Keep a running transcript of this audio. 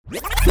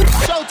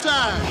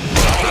halftime.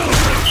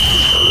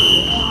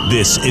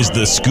 This is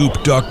the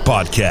Scoop Duck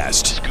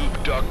Podcast.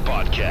 Scoop Duck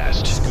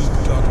Podcast.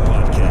 Scoop Duck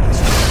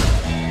Podcast.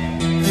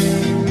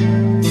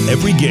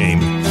 Every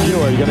game. He's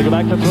going to go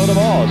back to throw the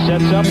ball.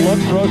 Sets up,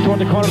 looks, throws toward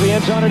the corner of the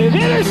end zone. It is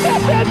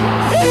intercepted!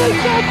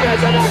 Intercepted!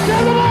 The next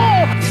of the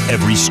ball!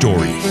 Every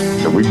story.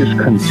 If we just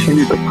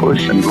continue to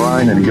push and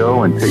grind and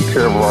go and take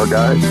care of our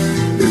guys,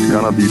 it's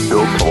going to be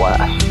built to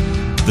last.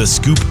 The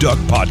Scoop Duck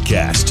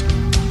Podcast.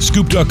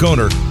 Scoop Duck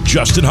owner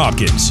Justin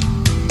Hopkins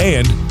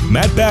and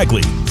Matt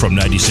Bagley from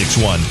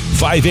 96.1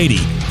 580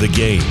 The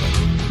Game.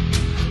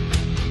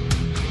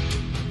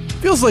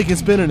 Feels like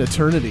it's been an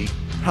eternity.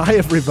 Hi,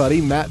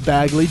 everybody. Matt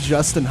Bagley,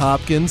 Justin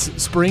Hopkins.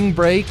 Spring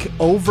break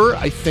over,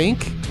 I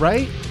think,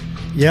 right?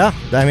 Yeah,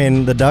 I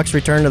mean the Ducks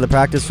return to the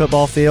practice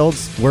football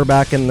fields. We're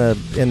back in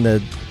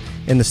the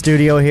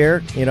studio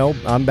here. You know,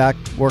 I'm back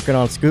working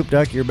on Scoop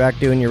Duck. You're back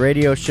doing your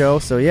radio show.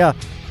 So yeah,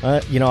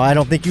 I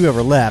don't think you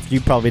ever left. You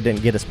probably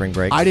didn't get a spring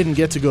break. I didn't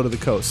get to go to the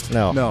coast.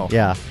 No.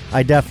 Yeah,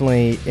 I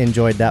definitely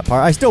enjoyed that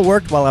part. I still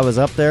worked while I was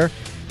up there.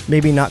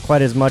 Maybe not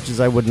quite as much as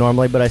I would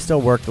normally, but I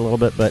still worked a little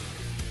bit. But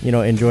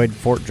enjoyed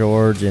Fort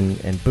George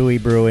and Bowie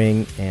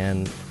Brewing,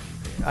 and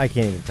I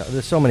can't even tell.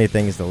 There's so many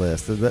things to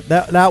list.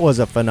 That was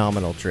a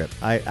phenomenal trip,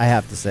 I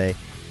have to say.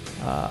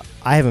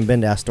 I haven't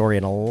been to Astoria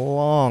in a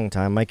long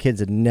time. My kids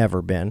had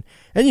never been.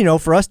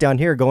 And, for us down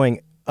here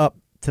going up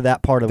to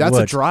that part of the woods.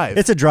 That's a drive.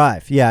 It's a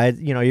drive. Yeah,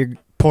 you're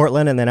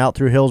Portland and then out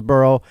through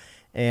Hillsboro.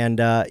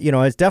 And,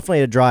 it's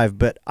definitely a drive,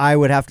 but I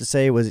would have to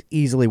say it was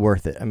easily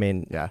worth it. I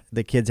mean, yeah.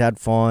 The kids had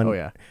fun. Oh,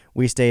 yeah.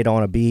 We stayed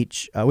on a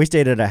beach. We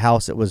stayed at a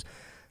house that was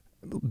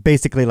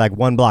basically like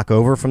one block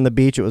over from the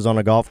beach. It was on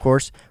a golf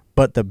course,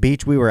 but the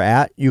beach we were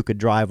at, you could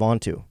drive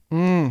onto.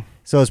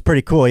 So it was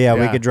pretty cool. Yeah,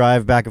 we could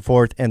drive back and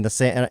forth, and we had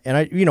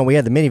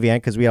the minivan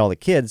because we had all the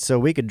kids, so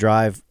we could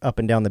drive up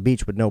and down the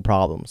beach with no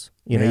problems.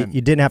 You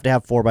didn't have to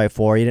have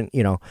 4x4. You didn't.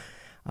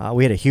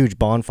 We had a huge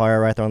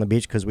bonfire right there on the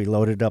beach because we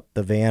loaded up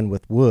the van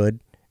with wood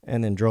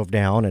and then drove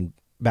down and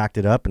backed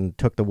it up and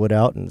took the wood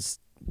out and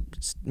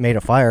made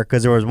a fire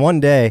because there was one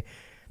day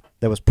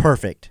that was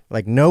perfect.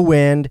 Like no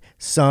wind,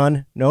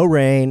 sun, no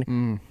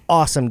rain.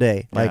 Awesome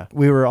day. Like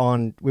we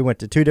went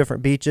to 2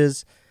 different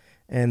beaches,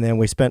 and then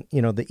we spent,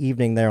 the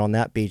evening there on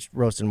that beach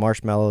roasting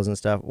marshmallows and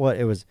stuff.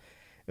 I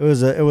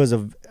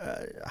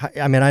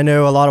mean, I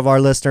know a lot of our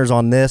listeners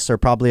on this are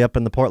probably up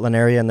in the Portland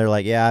area, and they're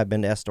like, yeah, I've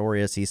been to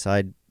Astoria,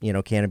 Seaside,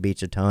 Cannon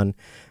Beach a ton.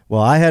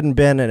 Well, I hadn't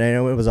been, and I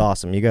know it was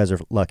awesome. You guys are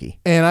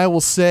lucky. And I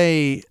will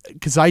say,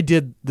 because I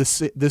did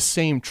this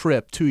same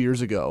trip 2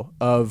 years ago,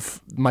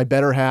 of my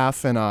better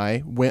half and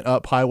I went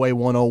up Highway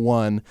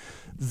 101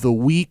 the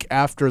week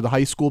after the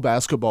high school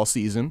basketball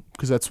season,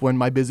 because that's when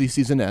my busy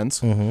season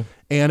ends,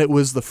 and it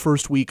was the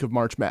first week of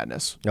March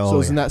Madness. So it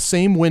was in that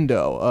same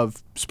window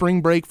of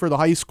spring break for the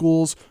high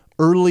schools,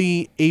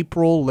 early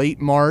April,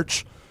 late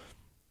March.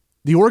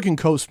 The Oregon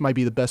coast might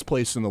be the best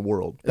place in the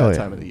world that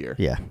time of the year.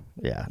 Yeah.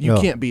 You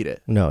can't beat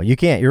it. No, you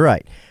can't. You're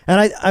right.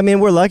 And I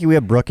mean, we're lucky we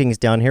have Brookings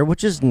down here,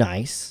 which is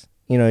nice.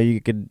 You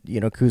could,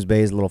 Coos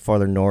Bay is a little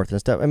farther north and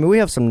stuff. I mean, we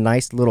have some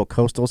nice little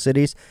coastal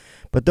cities,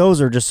 but those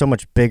are just so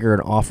much bigger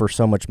and offer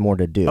so much more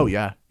to do. Oh,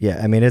 yeah.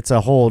 Yeah, I mean, it's a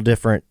whole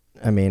different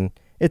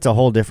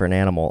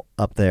animal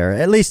up there.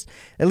 At least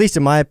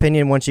in my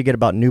opinion, once you get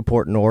about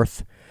Newport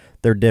North,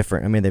 they're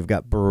different. I mean, they've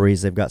got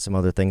breweries, they've got some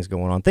other things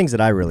going on, things that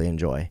I really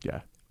enjoy.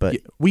 Yeah. But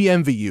we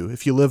envy you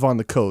if you live on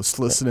the coast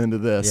listening to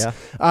this.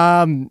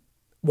 Yeah.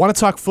 Want to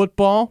talk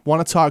football?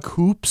 Want to talk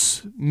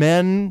hoops?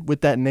 Men with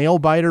that nail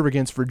biter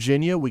against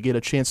Virginia. We get a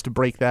chance to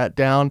break that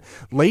down.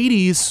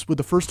 Ladies with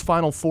the first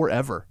Final Four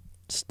ever.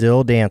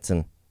 Still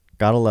dancing.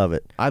 Gotta love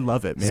it. I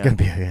love it, man. It's going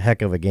to be a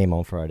heck of a game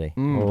on Friday.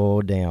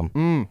 Oh, damn.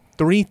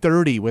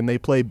 3:30 when they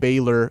play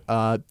Baylor,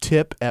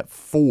 tip at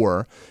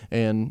 4.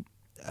 And,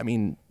 I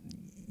mean,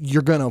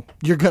 you're gonna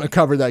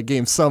cover that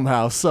game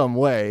somehow, some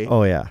way.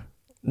 Oh, yeah.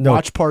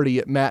 Watch party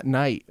at Matt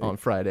Night on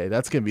Friday.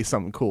 That's going to be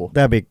something cool.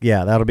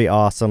 That'll be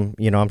awesome.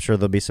 I'm sure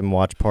there'll be some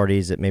watch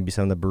parties at maybe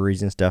some of the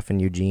breweries and stuff in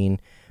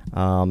Eugene.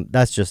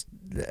 That's just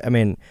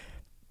a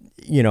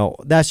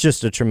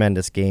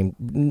tremendous game.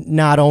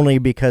 Not only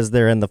because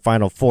they're in the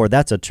Final Four,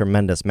 that's a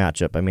tremendous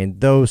matchup. I mean,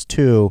 those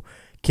two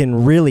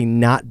can really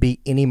not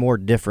be any more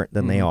different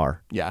than they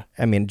are. Yeah.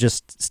 I mean,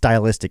 just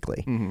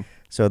stylistically.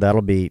 So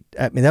that'll be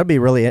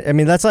really,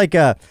 that's like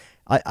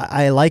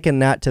I liken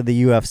that to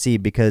the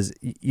UFC because,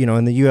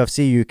 in the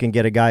UFC, you can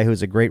get a guy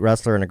who's a great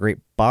wrestler and a great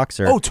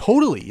boxer. Oh,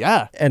 totally,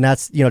 yeah. And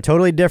that's,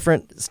 totally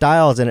different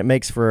styles, and it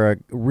makes for a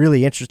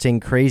really interesting,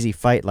 crazy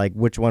fight, like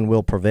which one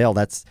will prevail.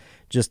 That's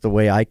just the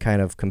way I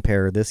kind of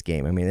compare this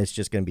game. I mean, it's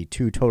just going to be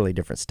 2 totally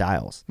different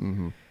styles.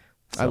 So.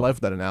 I love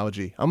that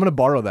analogy. I'm going to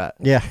borrow that.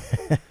 Yeah.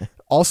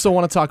 Also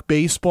want to talk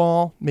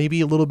baseball,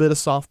 maybe a little bit of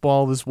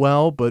softball as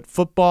well, but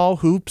football,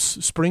 hoops,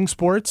 spring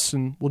sports,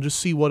 and we'll just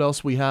see what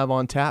else we have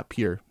on tap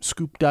here.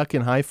 Scoop Duck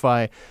and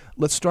Hi-Fi.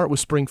 Let's start with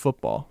spring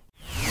football.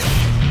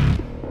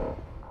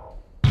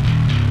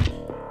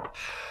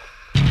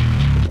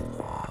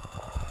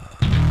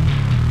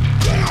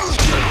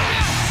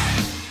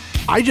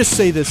 I just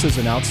say this as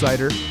an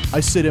outsider.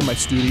 I sit in my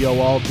studio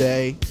all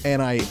day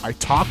and I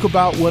talk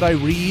about what I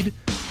read,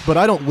 but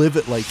I don't live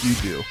it like you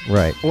do.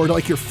 Right. Or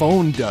like your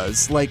phone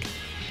does. Like,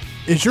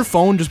 is your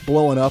phone just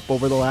blowing up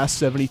over the last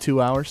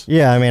 72 hours?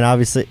 Yeah, I mean,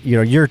 obviously,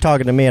 you're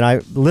talking to me, and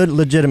I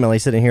legitimately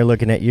sitting here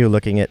looking at you,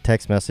 looking at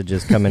text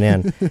messages coming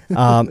in,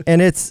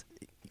 and it's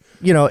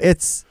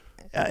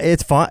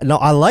fine. No,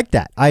 I like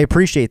that. I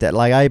appreciate that.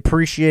 Like, I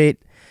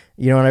appreciate,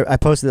 and I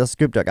posted this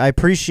Scoop Duck. I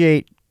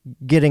appreciate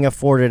getting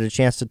afforded a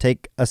chance to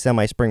take a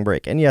semi-spring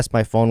break. And yes,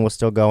 my phone was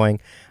still going.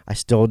 I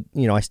still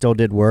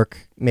did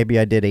work. Maybe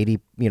I did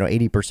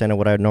 80% of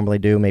what I would normally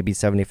do, maybe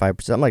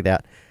 75%, something like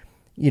that.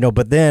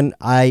 But then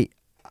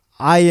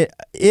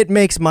it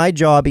makes my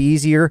job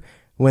easier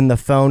when the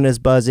phone is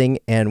buzzing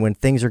and when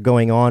things are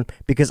going on,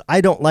 because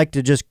I don't like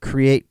to just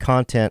create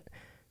content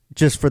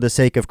just for the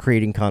sake of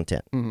creating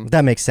content. Mm-hmm.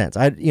 That makes sense.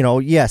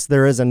 Yes,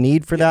 there is a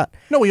need for that.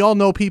 No, we all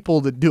know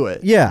people that do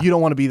it. Yeah. You don't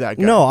want to be that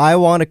guy. No, I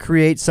want to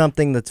create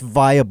something that's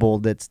viable,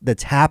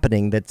 that's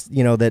happening, that's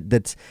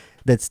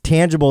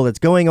tangible, that's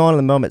going on in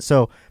the moment.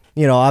 So,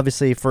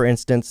 obviously, for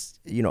instance,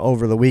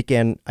 over the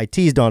weekend, I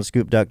teased on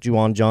Scoop Duck,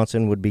 Juwan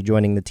Johnson would be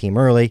joining the team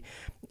early.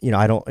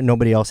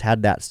 Nobody else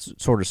had that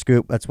sort of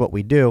scoop. That's what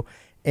we do.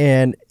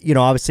 And,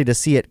 obviously to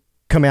see it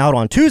come out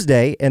on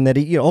Tuesday and that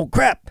oh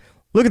crap,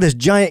 look at this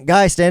giant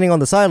guy standing on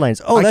the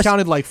sidelines. Oh, I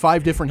counted like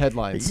 5 different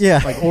headlines.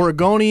 Yeah. Like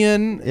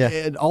Oregonian,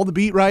 and all the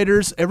beat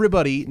writers,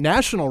 everybody,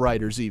 national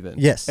writers even.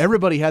 Yes.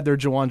 Everybody had their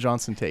Juwan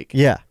Johnson take.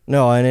 Yeah.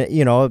 No,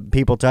 and,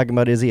 people talking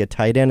about, is he a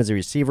tight end, is he a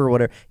receiver,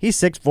 whatever. He's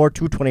 6'4",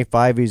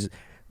 225. He's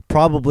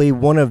probably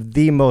one of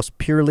the most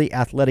purely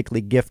athletically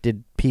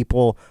gifted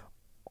people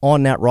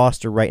on that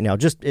roster right now.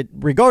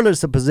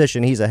 Regardless of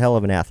position, he's a hell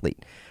of an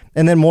athlete.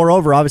 And then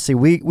moreover, obviously,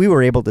 we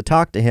were able to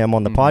talk to him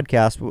on the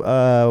podcast.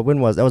 When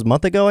was that? Was a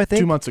month ago, I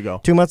think? 2 months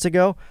ago. 2 months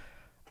ago.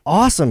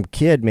 Awesome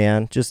kid,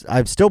 man.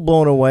 I'm still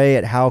blown away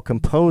at how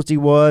composed he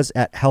was,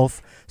 at how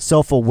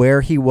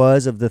self-aware he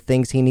was of the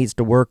things he needs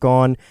to work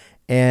on.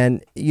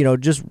 And,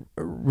 just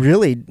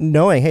really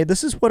knowing, hey,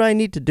 this is what I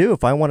need to do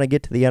if I want to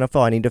get to the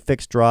NFL. I need to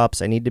fix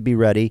drops. I need to be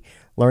ready,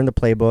 learn the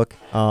playbook.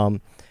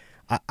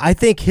 I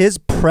think his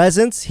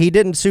presence, he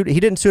didn't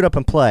suit up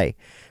and play.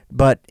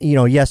 But,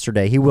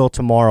 yesterday, he will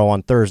tomorrow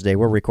on Thursday.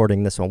 We're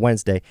recording this on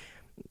Wednesday.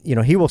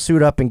 He will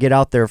suit up and get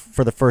out there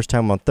for the first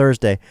time on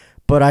Thursday.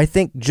 But I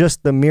think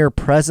just the mere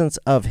presence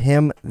of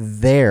him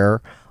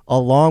there,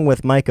 along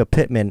with Micah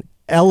Pittman,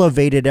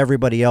 elevated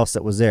everybody else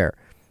that was there.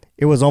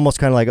 It was almost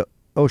kind of like,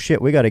 oh,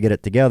 shit, we got to get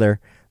it together.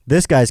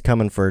 This guy's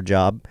coming for a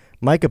job.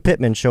 Micah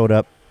Pittman showed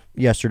up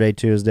yesterday,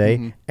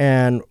 Tuesday,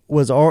 and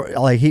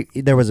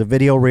there was a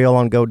video reel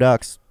on Go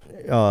Ducks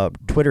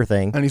Twitter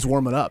thing, and he's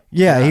warming up.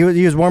 Yeah.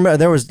 He was warming up.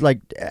 There was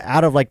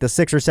out of the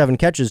 6 or 7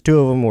 catches, 2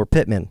 of them were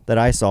Pittman that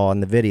I saw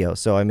in the video.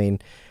 So I mean,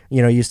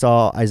 you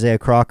saw Isaiah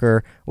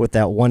Crocker with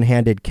that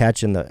one-handed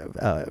catch in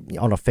the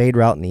on a fade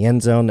route in the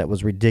end zone that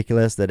was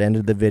ridiculous, that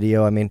ended the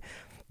video. I mean,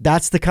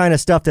 that's the kind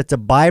of stuff that's a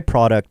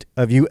byproduct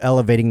of you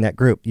elevating that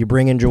group. You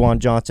bring in Juwan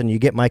Johnson, you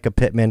get Micah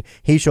Pittman,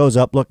 he shows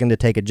up looking to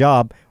take a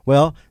job.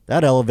 Well,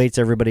 that elevates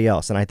everybody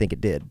else, and I think it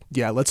did.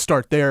 Yeah, let's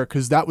start there,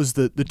 because that was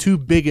the 2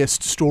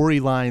 biggest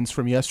storylines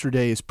from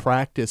yesterday's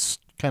practice,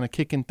 kind of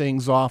kicking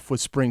things off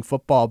with spring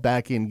football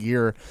back in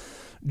gear.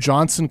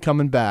 Johnson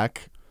coming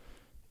back,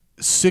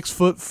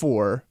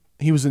 6'4".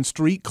 He was in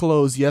street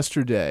clothes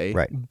yesterday,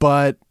 right?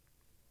 But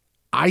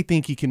I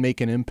think he can make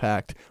an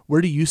impact.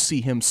 Where do you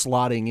see him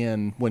slotting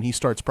in when he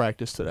starts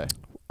practice today?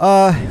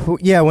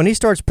 When he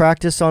starts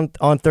practice on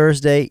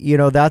Thursday,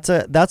 that's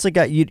a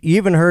guy. You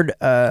even heard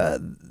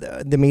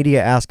the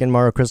media asking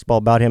Mario Cristobal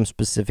about him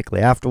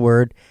specifically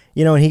afterward.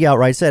 And he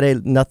outright said,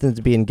 "Hey, nothing's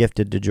being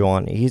gifted to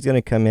Juwan. He's going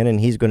to come in and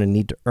he's going to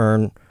need to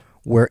earn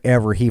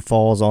wherever he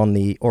falls on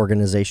the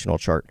organizational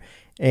chart."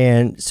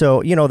 And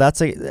so,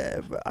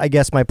 I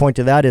guess my point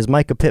to that is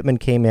Micah Pittman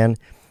came in.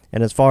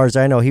 And as far as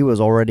I know, he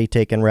was already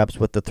taking reps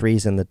with the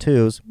 3s and the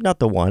 2s, not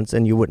the 1s,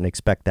 and you wouldn't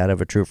expect that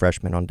of a true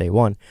freshman on day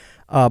one.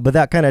 But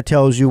that kind of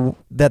tells you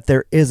that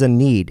there is a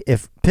need.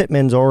 If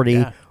Pittman's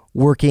already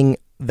working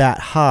that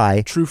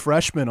high. True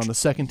freshman on the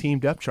second-team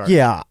depth chart.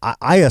 Yeah,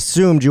 I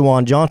assume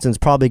Juwan Johnson's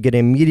probably going to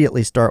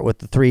immediately start with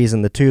the 3s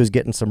and the 2s,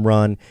 getting some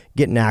run,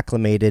 getting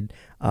acclimated.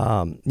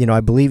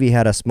 I believe he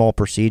had a small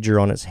procedure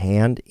on his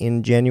hand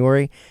in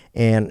January,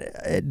 and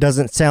it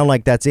doesn't sound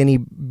like that's any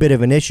bit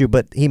of an issue,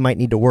 but he might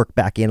need to work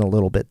back in a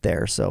little bit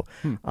there. So,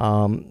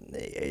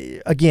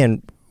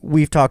 again,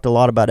 we've talked a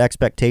lot about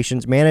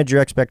expectations. Manage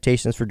your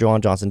expectations for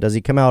Juwan Johnson. Does he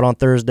come out on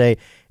Thursday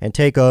and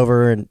take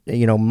over and,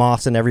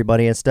 mossing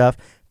everybody and stuff?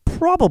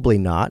 Probably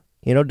not.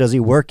 Does he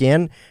work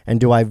in? And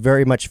do I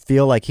very much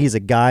feel like he's a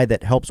guy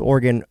that helps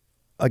Oregon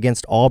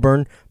against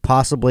Auburn,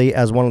 possibly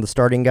as one of the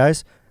starting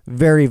guys?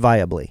 Very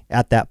viably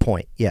at that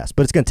point, yes.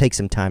 But it's going to take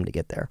some time to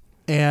get there.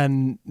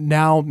 And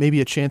now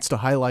maybe a chance to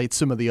highlight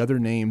some of the other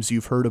names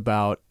you've heard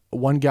about.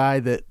 One guy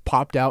that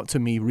popped out to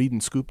me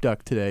reading Scoop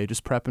Duck today,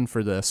 just prepping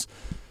for this,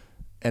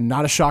 and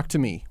not a shock to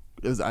me.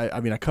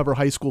 I cover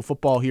high school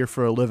football here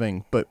for a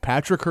living, but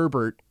Patrick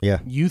Herbert,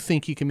 you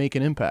think he can make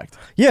an impact?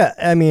 Yeah,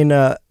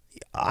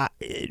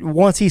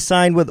 once he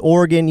signed with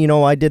Oregon,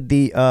 I did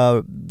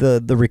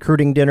the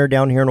recruiting dinner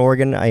down here in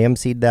Oregon. I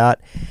emceed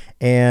that,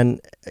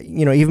 and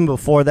even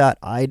before that,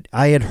 I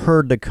had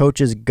heard the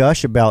coaches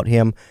gush about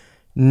him,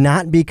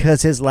 not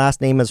because his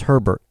last name is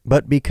Herbert,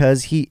 but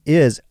because he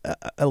is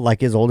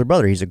like his older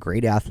brother. He's a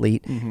great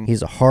athlete. Mm-hmm.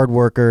 He's a hard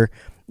worker.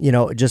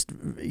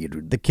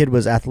 The kid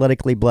was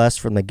athletically blessed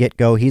from the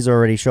get-go. He's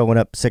already showing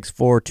up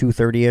 6'4",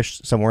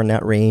 230-ish, somewhere in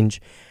that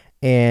range.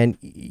 And,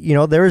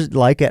 there's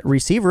like at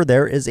receiver,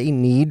 there is a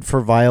need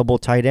for viable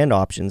tight end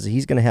options.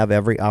 He's going to have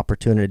every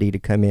opportunity to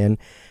come in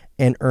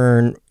and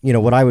earn,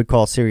 what I would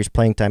call serious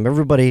playing time.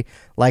 Everybody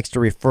likes to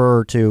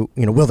refer to,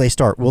 will they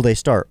start? Will they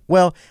start?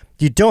 Well,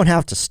 you don't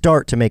have to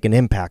start to make an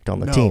impact on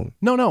the team.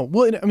 No.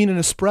 Well, in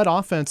a spread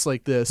offense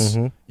like this,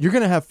 you're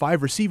going to have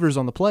 5 receivers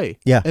on the play.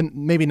 Yeah. And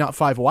maybe not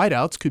 5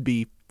 wideouts, could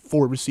be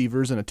 4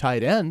 receivers and a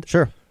tight end.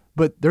 Sure.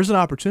 But there's an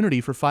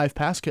opportunity for 5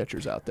 pass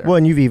catchers out there. Well,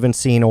 and you've even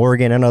seen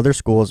Oregon and other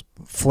schools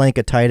flank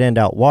a tight end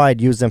out wide,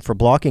 use them for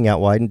blocking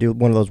out wide, and do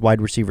one of those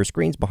wide receiver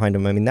screens behind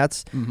them. I mean,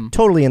 that's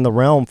totally in the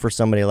realm for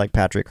somebody like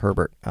Patrick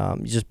Herbert,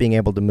 just being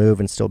able to move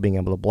and still being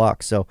able to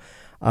block. So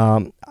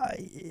that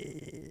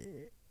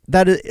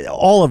is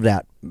all of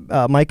that.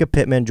 Micah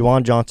Pittman,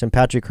 Juwan Johnson,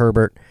 Patrick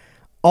Herbert,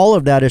 all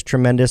of that is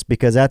tremendous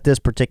because at this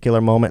particular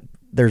moment,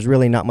 there's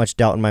really not much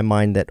doubt in my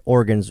mind that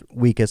Oregon's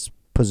weakest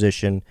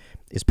position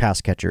is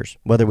pass catchers.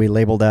 Whether we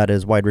label that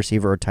as wide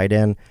receiver or tight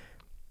end,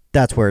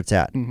 that's where it's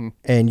at. Mm-hmm.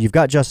 And you've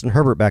got Justin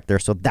Herbert back there,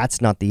 so that's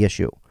not the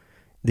issue.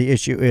 The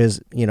issue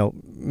is,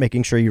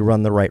 making sure you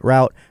run the right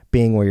route,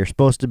 being where you're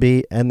supposed to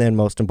be, and then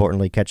most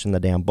importantly, catching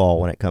the damn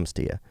ball when it comes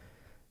to you.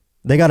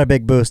 They got a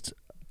big boost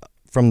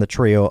from the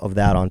trio of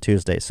that on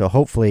Tuesday. So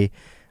hopefully,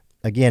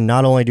 again,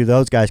 not only do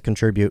those guys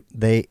contribute,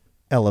 they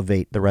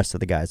elevate the rest of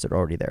the guys that are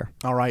already there.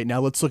 All right,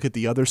 now let's look at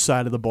the other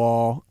side of the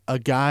ball. A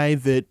guy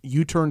that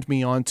you turned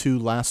me on to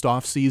last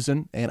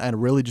offseason, and I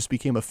really just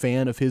became a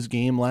fan of his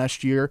game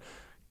last year.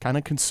 Kind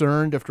of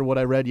concerned after what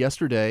I read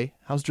yesterday.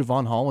 How's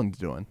Javon Holland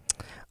doing?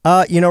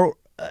 At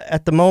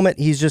the moment,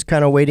 he's just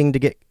kind of waiting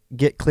to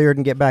get cleared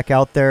and get back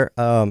out there.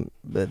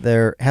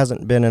 There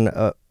hasn't been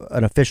an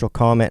official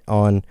comment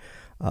on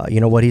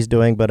what he's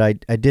doing, but I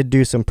did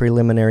do some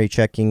preliminary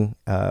checking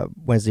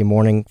Wednesday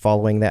morning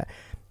following that.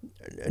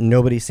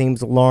 Nobody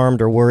seems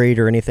alarmed or worried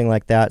or anything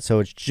like that, so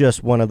it's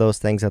just one of those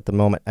things at the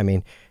moment. I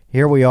mean,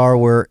 here we are.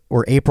 We're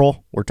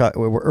April.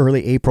 We're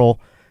early April,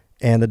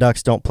 and the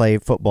Ducks don't play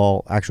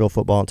actual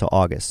football until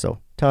August. So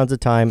tons of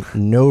time.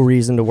 No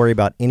reason to worry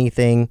about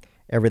anything.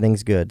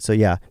 Everything's good. So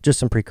yeah, just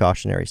some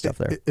precautionary stuff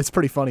there. It's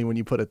pretty funny when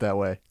you put it that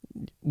way.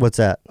 What's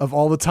that? Of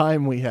all the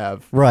time we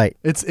have. Right.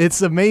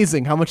 It's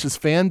amazing how much his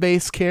fan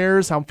base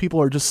cares, how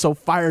people are just so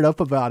fired up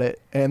about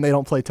it, and they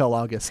don't play till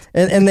August.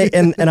 And they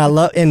I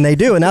love and they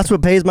do, and that's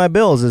what pays my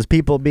bills is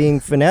people being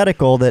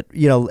fanatical that,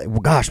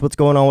 gosh, what's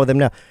going on with him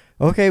now?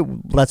 Okay,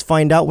 let's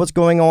find out what's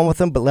going on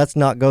with him, but let's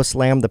not go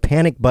slam the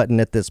panic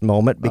button at this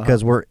moment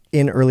because we're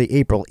in early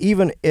April.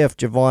 Even if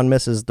Javon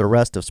misses the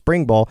rest of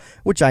spring ball,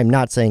 which I'm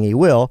not saying he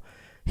will,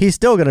 he's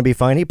still going to be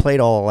fine. He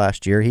played all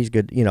last year. He's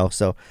good,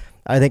 so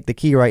I think the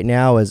key right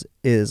now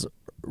is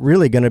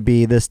really going to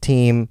be this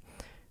team,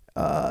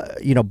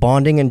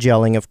 bonding and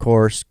gelling, of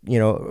course,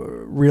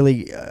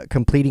 really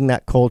completing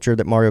that culture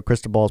that Mario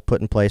Cristobal has put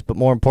in place. But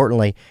more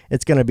importantly,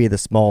 it's going to be the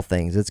small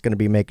things. It's going to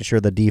be making sure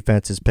the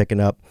defense is picking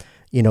up,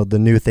 the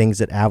new things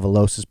that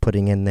Avalos is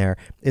putting in there.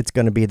 It's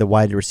going to be the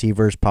wide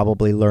receivers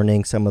probably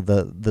learning some of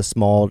the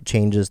small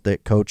changes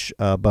that Coach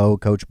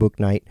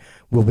Bouknight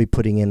will be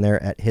putting in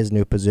there at his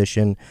new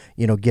position,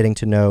 getting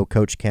to know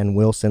Coach Ken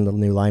Wilson, the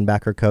new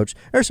linebacker coach.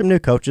 There's some new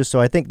coaches, so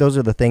I think those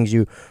are the things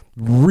you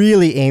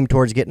really aim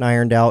towards getting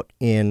ironed out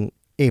in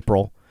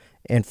April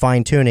and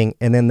fine-tuning,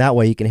 and then that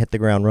way you can hit the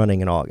ground running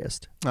in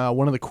August.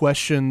 One of the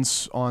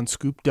questions on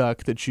Scoop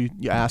Duck that you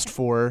asked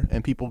for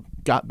and people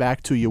got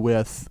back to you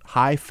with,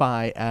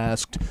 Hi-Fi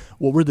asked,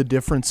 what were the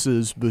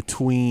differences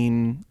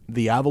between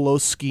the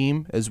Avalos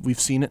scheme, as we've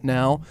seen it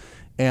now,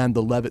 and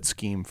the Levitt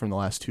scheme from the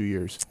last 2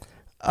 years?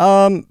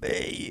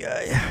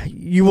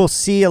 You will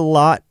see a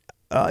lot.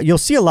 You'll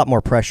see a lot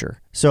more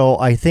pressure. So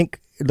I think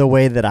the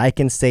way that I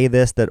can say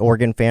this that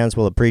Oregon fans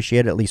will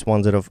appreciate, at least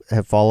ones that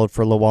have followed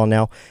for a little while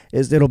now,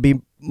 is it'll be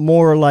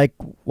more like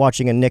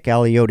watching a Nick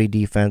Aliotti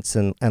defense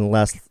and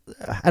less,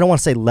 I don't want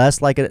to say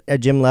less like a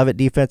Jim Levitt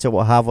defense. It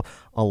will have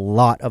a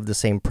lot of the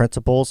same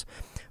principles,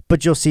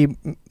 but you'll see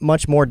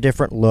much more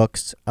different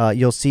looks.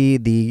 You'll see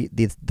the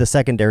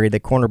secondary, the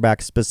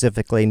cornerback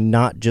specifically,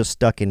 not just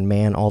stuck in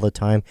man all the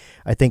time.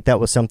 I think that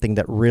was something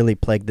that really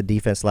plagued the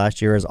defense last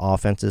year as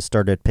offenses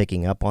started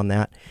picking up on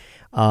that.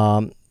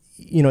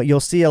 You'll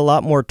see a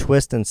lot more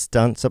twists and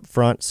stunts up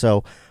front.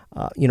 So,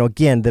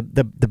 again,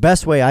 the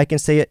best way I can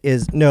say it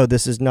is, no,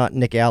 this is not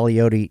Nick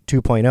Aliotti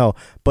 2.0,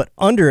 but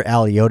under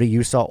Aliotti,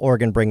 you saw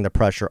Oregon bring the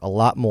pressure a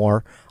lot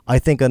more. I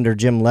think under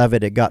Jim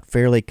Levitt, it got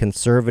fairly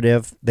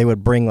conservative. They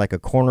would bring like a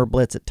corner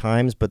blitz at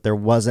times, but there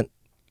wasn't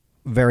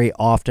very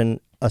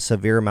often a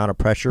severe amount of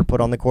pressure put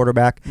on the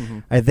quarterback. Mm-hmm.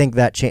 I think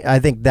that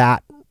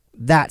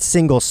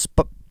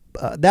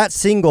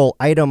single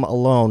item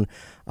alone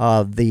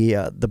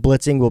The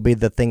blitzing will be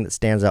the thing that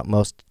stands out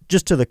most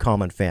just to the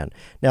common fan.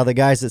 Now, the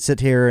guys that sit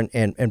here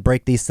and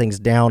break these things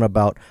down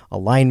about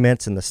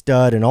alignments and the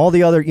stud and all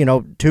the other,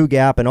 two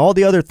gap and all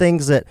the other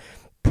things that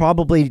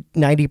probably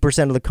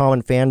 90% of the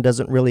common fan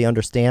doesn't really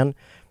understand,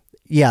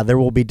 yeah, there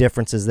will be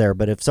differences there.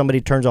 But if somebody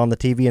turns on the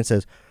TV and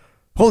says,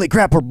 holy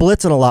crap, we're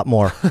blitzing a lot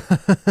more,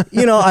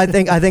 I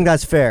think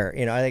that's fair.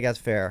 I think that's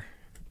fair.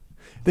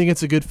 Think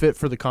it's a good fit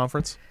for the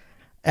conference?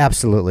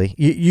 Absolutely.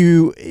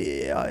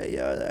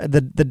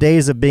 The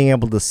days of being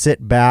able to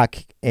sit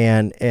back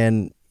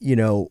and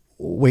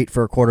wait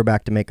for a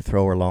quarterback to make a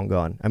throw are long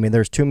gone. I mean,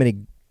 there's too many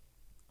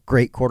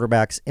great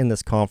quarterbacks in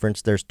this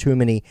conference. There's too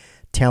many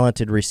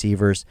talented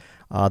receivers.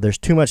 There's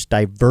too much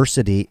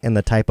diversity in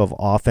the type of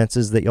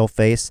offenses that you'll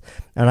face.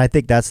 And I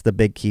think that's the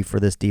big key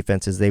for this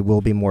defense is they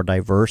will be more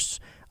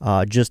diverse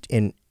just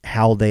in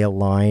how they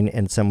align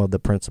and some of the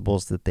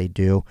principles that they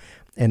do.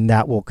 And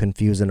that will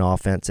confuse an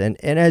offense. And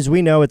as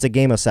we know, it's a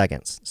game of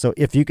seconds. So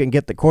if you can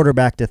get the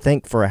quarterback to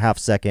think for a half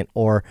second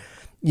or,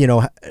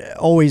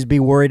 always be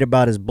worried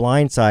about his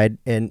blind side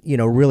and,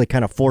 really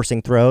kind of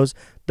forcing throws,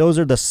 those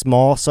are the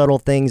small, subtle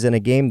things in a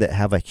game that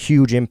have a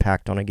huge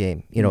impact on a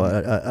game.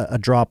 A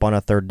drop on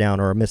a third down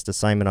or a missed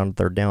assignment on a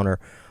third down or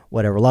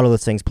whatever. A lot of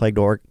those things plagued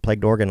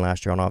Oregon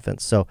last year on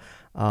offense. So,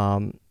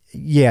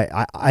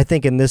 I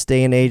think in this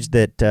day and age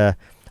that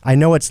I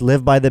know it's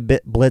live by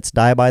the blitz,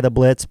 die by the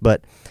blitz,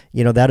 but,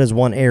 that is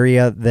one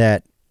area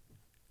that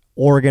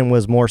Oregon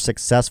was more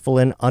successful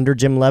in under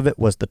Jim Leavitt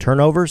was the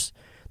turnovers.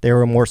 They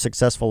were more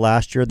successful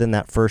last year than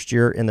that first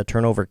year in the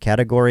turnover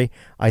category.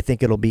 I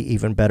think it'll be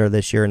even better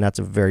this year, and that's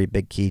a very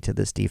big key to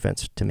this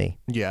defense to me.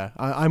 Yeah,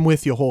 I'm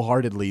with you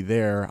wholeheartedly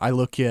there. I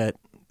look at,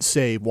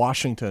 say,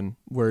 Washington,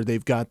 where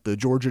they've got the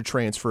Georgia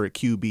transfer at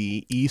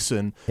QB,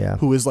 Eason,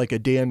 who is like a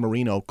Dan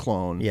Marino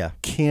clone. Yeah.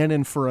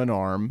 Cannon for an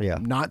arm,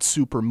 not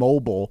super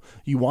mobile.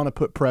 You want to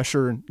put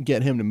pressure and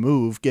get him to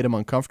move, get him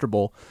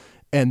uncomfortable.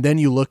 And then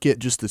you look at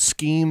just the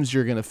schemes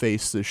you're going to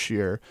face this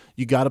year.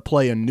 You got to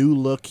play a new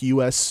look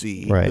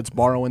USC that's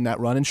borrowing that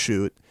run and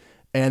shoot.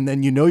 And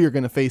then you're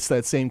going to face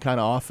that same kind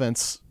of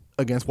offense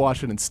against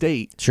Washington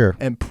State. Sure.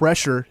 And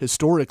pressure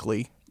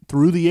historically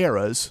through the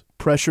eras,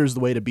 pressure is the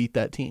way to beat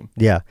that team.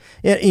 Yeah.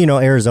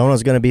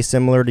 Arizona's going to be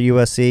similar to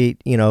USC,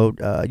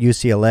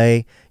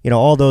 UCLA.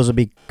 All those will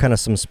be kind of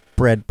some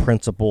spread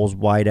principles,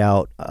 wide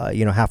out,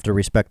 have to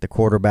respect the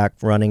quarterback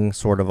running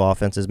sort of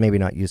offenses. Maybe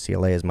not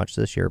UCLA as much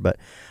this year, but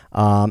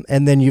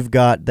and then you've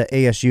got the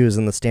ASUs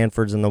and the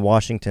Stanfords and the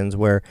Washingtons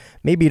where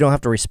maybe you don't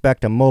have to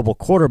respect a mobile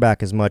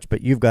quarterback as much,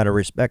 but you've got to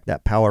respect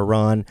that power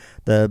run,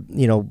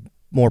 the,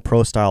 more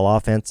pro-style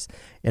offense.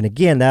 And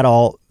again, that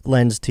all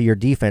lends to your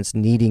defense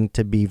needing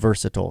to be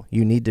versatile.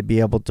 You need to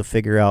be able to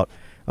figure out,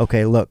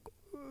 okay, look,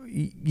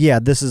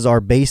 this is our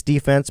base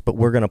defense, but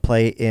we're going to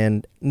play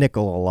in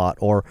nickel a lot,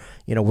 or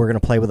we're going to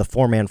play with a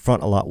four-man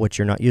front a lot, which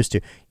you're not used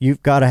to.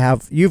 You've got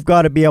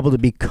to be able to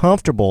be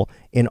comfortable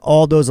in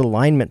all those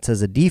alignments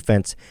as a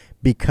defense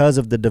because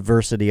of the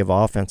diversity of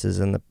offenses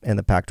in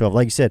the Pac-12.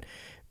 Like you said,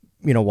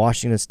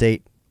 Washington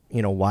State,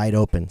 wide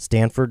open.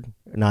 Stanford,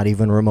 not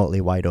even remotely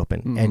wide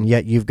open, and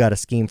yet you've got a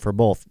scheme for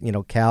both.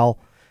 Cal,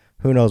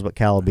 who knows what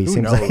Cal will be? Who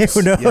Who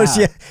knows?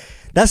 Yeah.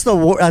 That's the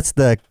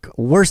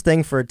worst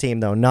thing for a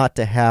team, though, not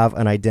to have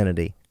an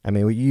identity. I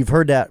mean, you've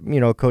heard that,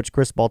 Coach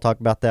Cristobal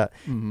talk about that.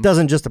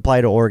 Doesn't just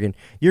apply to Oregon.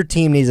 Your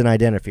team needs an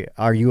identity.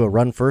 Are you a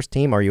run-first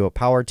team? Are you a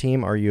power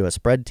team? Are you a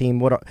spread team?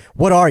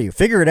 What are you?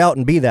 Figure it out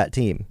and be that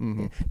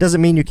team.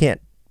 Doesn't mean you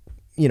can't,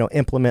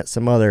 implement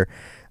some other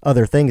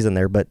things in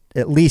there, but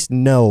at least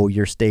know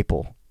your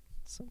staple.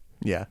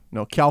 Yeah,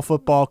 no, Cal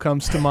football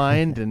comes to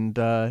mind, and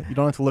you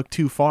don't have to look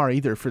too far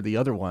either for the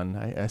other one.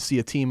 I see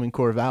a team in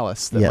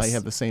Corvallis that might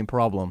have the same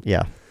problem.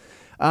 Yeah.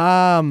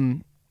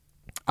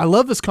 I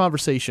love this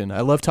conversation.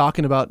 I love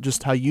talking about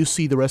just how you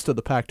see the rest of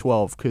the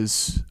Pac-12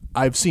 because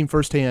I've seen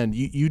firsthand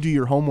you do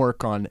your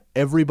homework on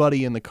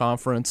everybody in the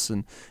conference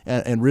and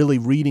really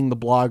reading the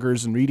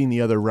bloggers and reading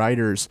the other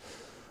writers.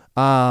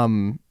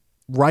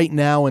 Right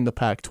now in the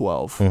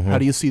Pac-12, how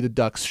do you see the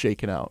Ducks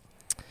shaking out?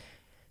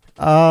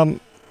 At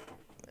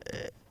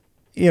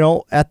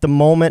the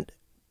moment,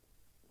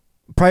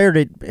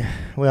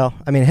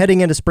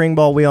 heading into spring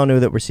ball, we all knew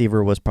that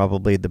receiver was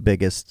probably the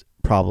biggest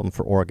problem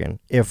for Oregon.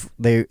 If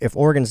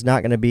Oregon's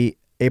not going to be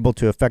able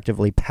to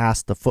effectively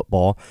pass the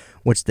football,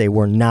 which they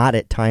were not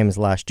at times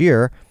last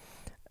year,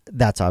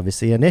 that's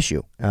obviously an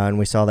issue. And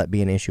we saw that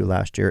be an issue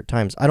last year at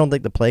times. I don't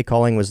think the play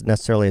calling was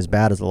necessarily as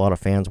bad as a lot of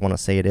fans want to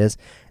say it is.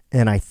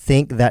 And I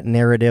think that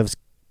narrative's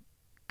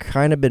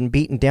kind of been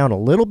beaten down a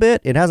little bit.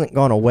 It hasn't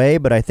gone away,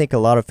 but I think a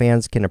lot of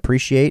fans can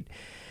appreciate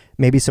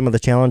maybe some of the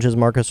challenges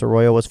Marcus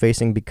Arroyo was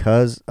facing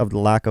because of the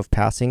lack of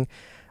passing.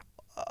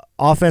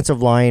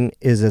 Offensive line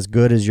is as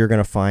good as you're going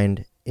to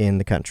find in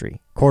the country.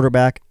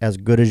 Quarterback, as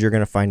good as you're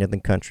going to find in the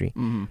country.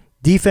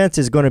 Defense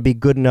is going to be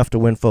good enough to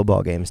win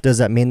football games. Does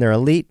that mean they're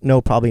elite? No,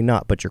 probably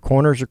not. But your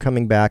corners are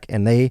coming back,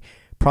 and they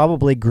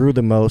probably grew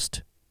the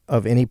most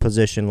of any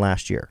position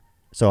last year.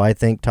 So I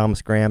think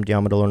Thomas Graham,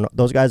 Diamador,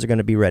 those guys are going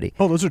to be ready.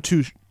 Oh, those are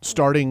two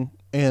starting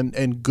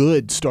and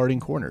good starting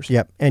corners.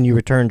 Yep, and you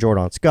return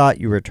Jordan Scott,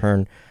 you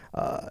return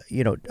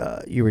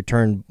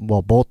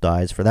both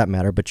guys for that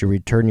matter, but you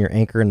return your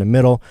anchor in the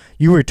middle.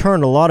 You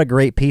return a lot of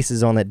great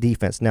pieces on that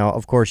defense. Now,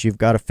 of course, you've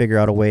got to figure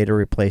out a way to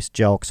replace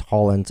Jelks,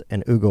 Hollins,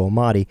 and Ugo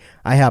Amadi.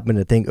 I happen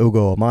to think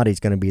Ugo Amadi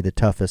is going to be the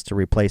toughest to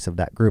replace of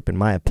that group, in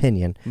my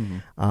opinion.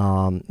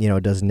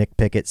 Does Nick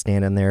Pickett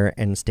stand in there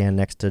and stand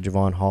next to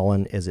Javon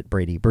Holland? Is it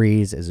Brady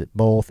Breeze? Is it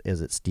both? Is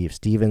it Steve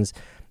Stevens?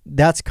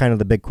 That's kind of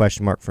the big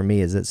question mark for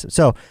me.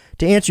 So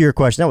to answer your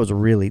question, that was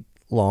really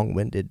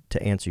long-winded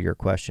to answer your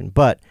question,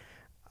 but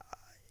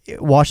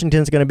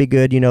Washington's going to be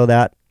good, you know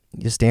that.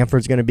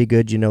 Stanford's going to be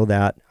good, you know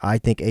that. I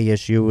think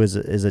ASU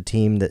is a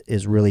team that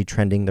is really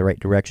trending the right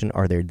direction.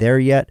 Are they there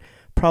yet?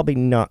 Probably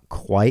not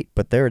quite,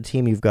 but they're a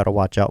team you've got to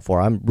watch out for.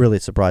 I'm really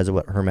surprised at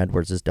what Herm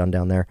Edwards has done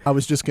down there. I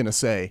was just going to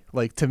say,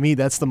 to me,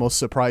 that's the most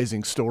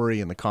surprising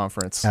story in the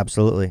conference.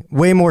 Absolutely,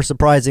 way more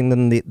surprising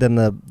than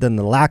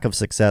the lack of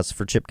success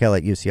for Chip Kelly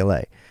at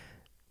UCLA.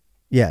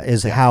 Yeah,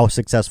 how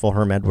successful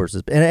Herm Edwards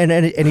is,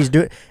 and he's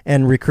doing,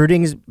 and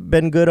recruiting's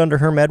been good under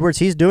Herm Edwards.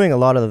 He's doing a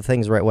lot of the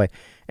things the right way,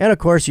 and of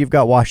course you've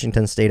got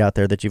Washington State out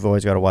there that you've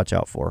always got to watch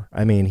out for.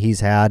 I mean, he's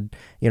had,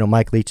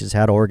 Mike Leach has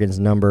had Oregon's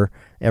number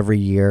every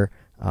year.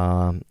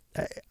 I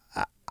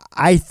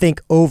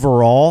think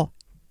overall,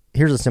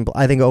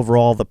 I think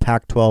overall the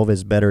Pac-12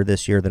 is better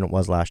this year than it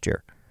was last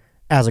year,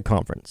 as a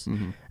conference.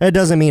 Mm-hmm. It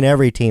doesn't mean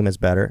every team is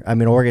better. I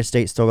mean, Oregon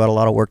State's still got a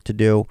lot of work to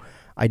do.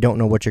 I don't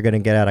know what you're going to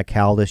get out of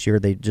Cal this year.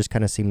 They just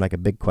kind of seem like a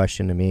big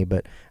question to me.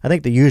 But I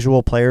think the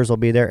usual players will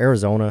be there.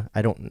 Arizona,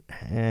 I don't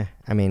know.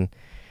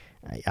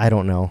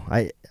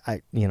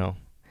 I'm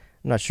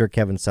not sure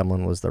Kevin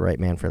Sumlin was the right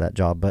man for that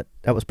job, but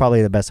that was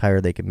probably the best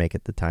hire they could make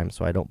at the time,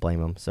 so I don't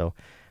blame him. So,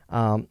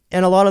 and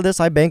a lot of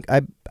this I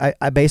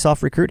base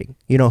off recruiting.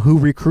 Who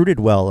recruited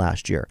well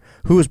last year?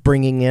 Who is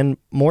bringing in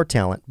more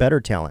talent,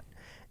 better talent?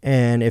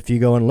 And if you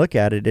go and look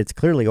at it, it's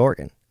clearly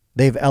Oregon.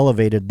 They've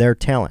elevated their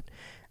talent.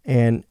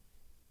 And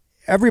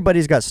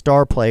everybody's got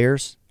star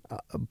players,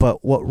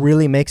 but what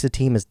really makes a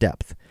team is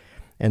depth.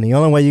 And the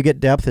only way you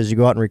get depth is you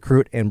go out and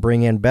recruit and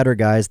bring in better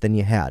guys than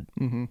you had,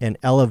 and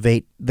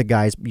elevate the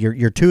guys,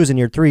 your twos and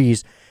your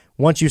threes.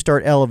 Once you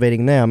start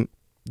elevating them,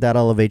 that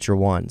elevates your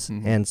ones.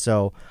 And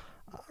so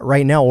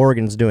right now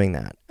Oregon's doing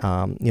that.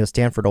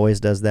 Stanford always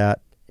does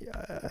that.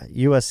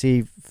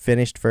 USC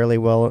finished fairly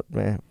well.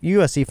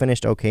 USC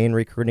finished okay in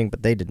recruiting,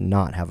 but they did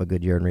not have a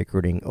good year in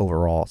recruiting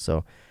overall.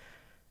 So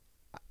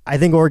I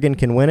think Oregon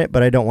can win it,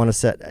 but I don't want to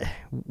set.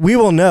 We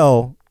will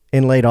know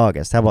in late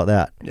August. How about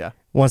that? Yeah.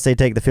 Once they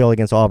take the field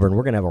against Auburn,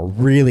 we're going to have a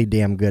really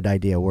damn good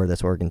idea where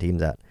this Oregon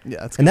team's at. Yeah,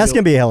 that's going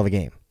to be a hell of a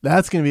game.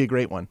 That's going to be a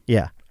great one.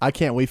 Yeah. I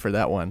can't wait for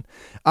that one.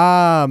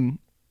 I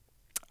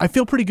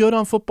feel pretty good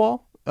on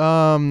football.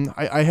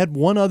 I had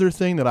one other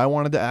thing that I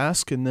wanted to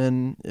ask, and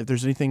then if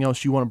there's anything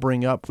else you want to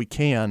bring up, we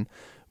can.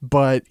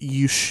 But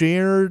you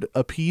shared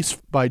a piece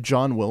by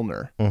John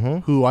Wilner,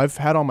 who I've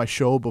had on my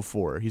show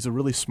before. He's a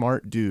really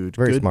smart dude,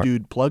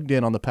 dude, plugged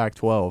in on the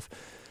Pac-12.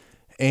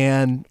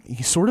 And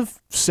he sort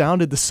of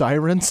sounded the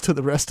sirens to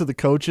the rest of the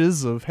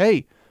coaches of,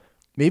 hey,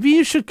 maybe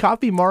you should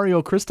copy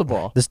Mario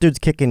Cristobal. This dude's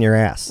kicking your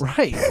ass.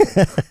 Right.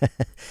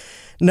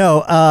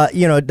 No,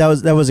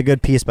 that was a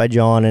good piece by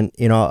John and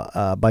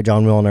by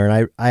John Wilner,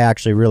 and I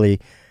actually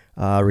really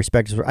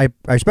respect his. I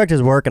respect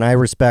his work, and I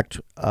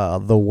respect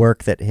the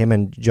work that him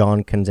and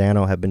John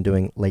Canzano have been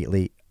doing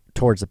lately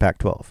towards the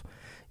Pac-12.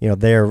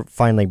 They're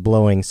finally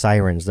blowing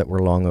sirens that were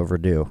long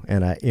overdue,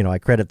 and I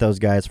credit those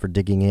guys for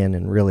digging in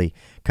and really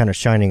kind of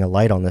shining a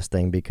light on this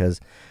thing because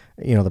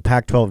the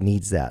Pac-12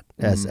 needs that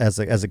as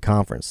a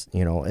conference.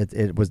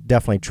 It was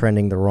definitely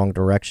trending the wrong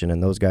direction,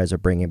 and those guys are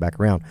bringing it back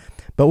around.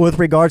 But with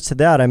regards to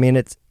that, I mean,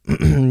 it's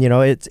you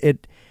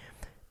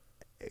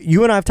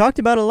and I have talked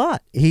about it a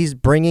lot. He's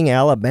bringing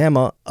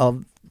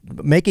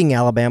making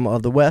Alabama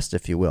of the West,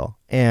 if you will,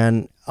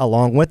 and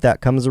along with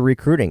that comes the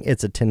recruiting.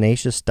 It's a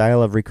tenacious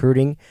style of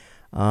recruiting.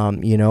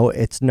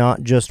 It's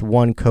not just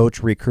one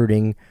coach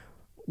recruiting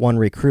one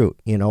recruit.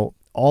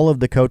 All of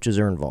the coaches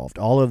are involved.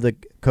 All of the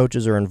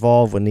coaches are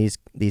involved when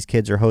these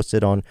kids are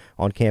hosted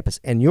on campus.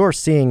 And you're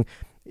seeing,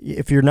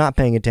 if you're not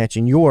paying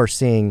attention, you're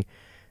seeing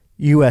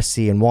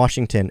USC and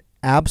Washington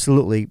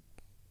absolutely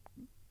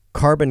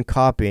carbon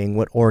copying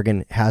what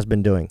Oregon has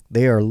been doing.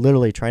 They are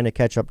literally trying to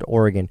catch up to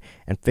Oregon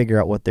and figure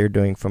out what they're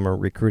doing from a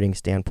recruiting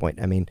standpoint.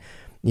 I mean,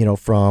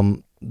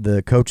 from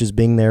the coaches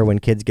being there when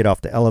kids get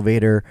off the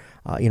elevator,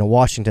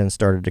 Washington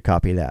started to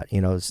copy that,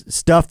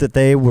 stuff that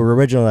they were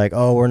originally like,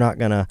 oh, we're not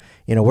going to,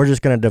 we're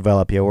just going to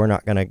develop you. We're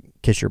not going to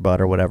kiss your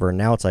butt or whatever. And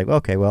now it's like,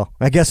 okay, well,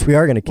 I guess we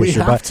are going to kiss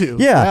your butt. To.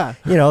 Yeah.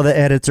 The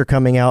edits are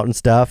coming out and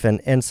stuff.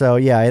 And so,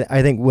 yeah,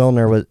 I think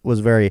Wilner was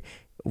very,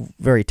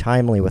 very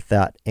timely with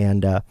that.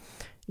 And,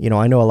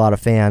 I know a lot of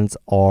fans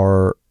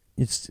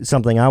it's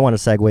something I want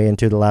to segue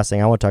into. The last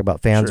thing I want to talk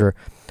about, fans are,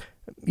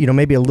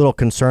 maybe a little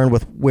concerned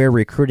with where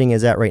recruiting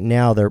is at right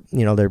now. They're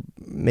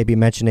maybe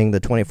mentioning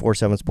the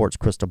 24/7 Sports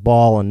crystal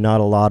ball and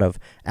not a lot of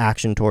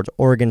action towards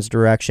Oregon's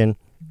direction.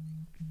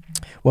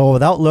 Well,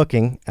 without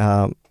looking,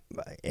 and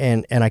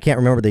I can't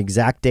remember the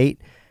exact date,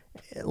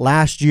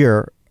 last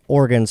year,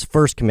 Oregon's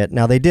first commit.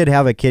 Now, they did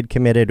have a kid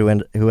committed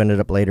who ended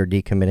up later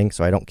decommitting,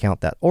 so I don't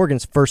count that.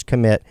 Oregon's first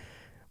commit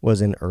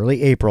was in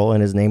early April,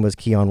 and his name was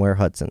Keon Ware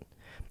Hudson.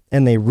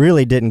 And they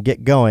really didn't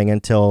get going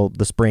until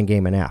the spring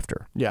game and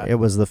after. Yeah. It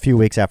was the few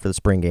weeks after the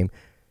spring game.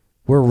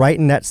 We're right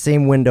in that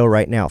same window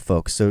right now,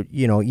 folks. So,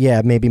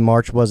 maybe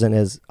March wasn't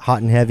as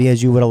hot and heavy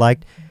as you would have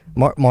liked.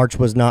 March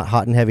was not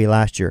hot and heavy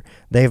last year.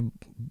 They've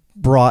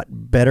brought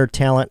better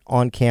talent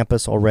on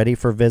campus already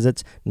for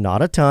visits.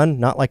 Not a ton,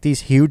 not like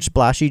these huge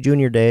splashy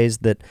junior days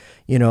that,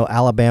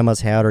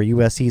 Alabama's had or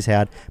USC's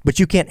had. But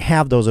you can't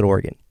have those at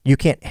Oregon. You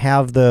can't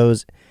have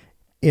those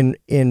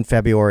in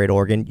February at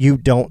Oregon. You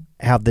don't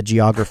have the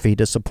geography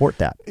to support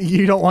that.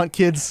 You don't want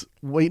kids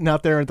waiting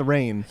out there in the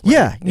rain.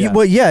 Yeah.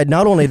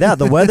 Not only that,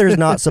 the weather's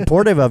not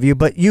supportive of you,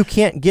 but you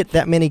can't get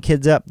that many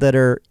kids up that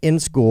are in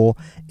school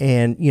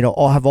and,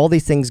 all have all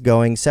these things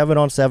going.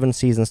 7-on-7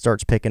 season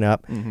starts picking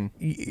up.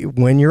 Mm-hmm.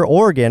 When you're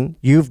Oregon,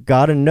 you've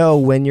got to know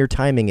when your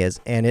timing is,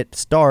 and it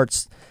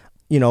starts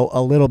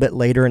a little bit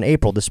later in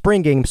April. The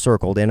spring game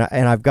circled, and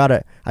I've got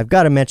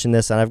to mention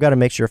this, and I've got to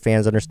make sure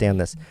fans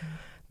understand this.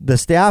 The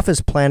staff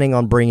is planning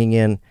on bringing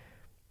in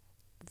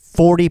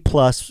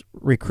 40-plus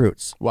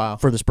recruits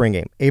for the spring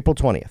game, April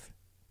 20th.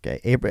 Okay,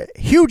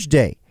 huge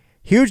day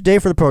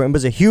for the program. It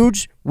was a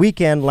huge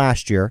weekend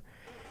last year.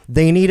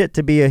 They need it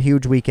to be a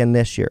huge weekend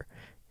this year.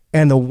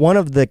 And one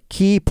of the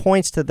key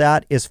points to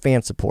that is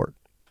fan support.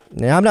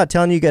 Now, I'm not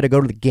telling you got to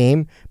go to the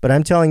game, but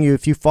I'm telling you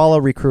if you follow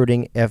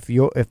recruiting,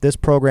 if this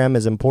program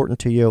is important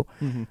to you,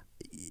 mm-hmm.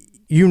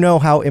 you know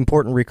how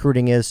important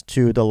recruiting is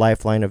to the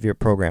lifeline of your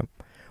program.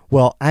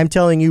 Well, I'm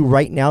telling you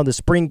right now, the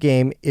spring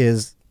game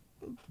is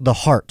the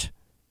heart.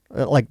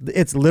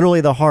 It's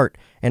literally the heart.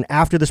 And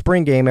after the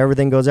spring game,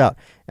 everything goes out.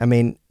 I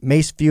mean,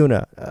 Mace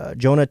Funa,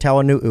 Jonah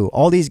Tawanu'u,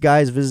 all these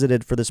guys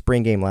visited for the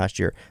spring game last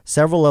year.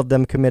 Several of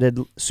them committed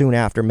soon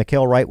after.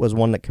 Mikael Wright was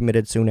one that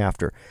committed soon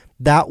after.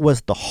 That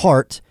was the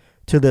heart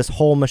to this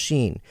whole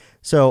machine.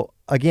 So,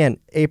 again,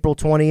 April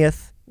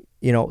 20th,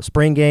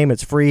 spring game,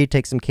 it's free.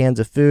 Take some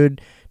cans of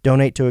food.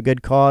 Donate to a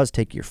good cause,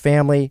 take your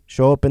family,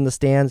 show up in the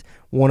stands.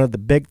 One of the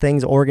big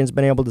things Oregon's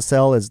been able to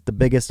sell is the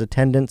biggest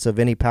attendance of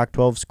any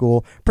Pac-12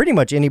 school, pretty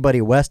much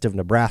anybody west of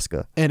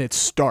Nebraska. And it's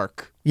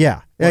stark.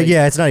 Yeah.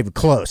 It's not even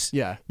close.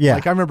 Yeah. Yeah.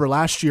 Like I remember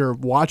last year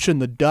watching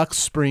the Ducks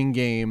spring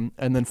game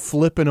and then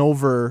flipping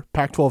over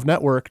Pac-12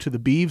 Network to the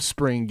Beavs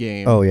spring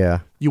game. Oh,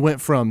 yeah. You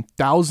went from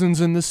thousands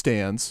in the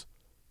stands,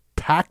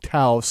 packed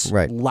house,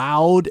 right.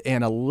 loud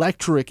and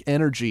electric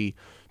energy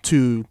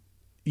to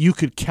you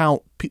could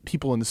count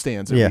people in the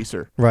stands at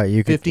Reser. Right.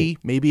 You could 50,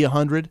 maybe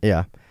 100.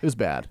 Yeah. It was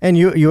bad. And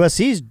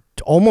USC's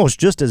almost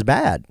just as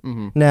bad.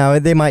 Mm-hmm. Now,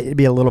 they might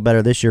be a little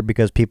better this year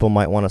because people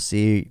might want to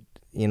see,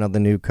 the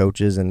new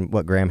coaches and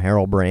what Graham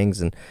Harrell brings.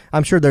 And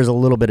I'm sure there's a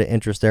little bit of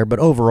interest there. But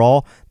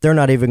overall, they're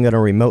not even going to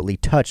remotely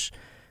touch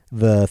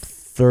the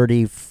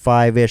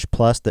 35-ish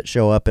plus that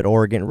show up at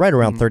Oregon, right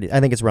around 30. I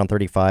think it's around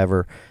 35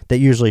 or that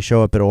usually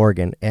show up at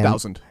Oregon.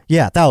 1,000.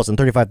 Yeah, 1,000,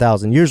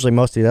 35,000. Usually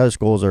most of the other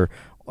schools are,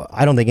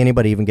 I don't think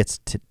anybody even gets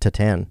to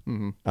 10.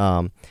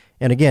 Mm-hmm.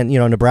 And again,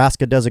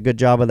 Nebraska does a good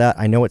job of that.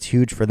 I know it's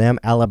huge for them.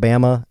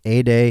 Alabama,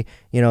 A-Day,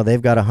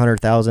 they've got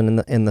 100,000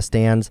 in the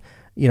stands.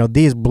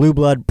 These blue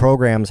blood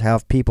programs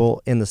have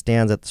people in the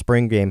stands at the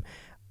spring game.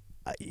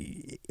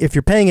 If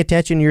you're paying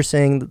attention, you're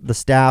seeing the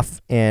staff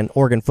and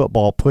Oregon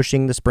football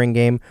pushing the spring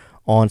game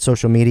on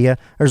social media.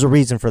 There's a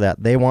reason for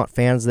that. They want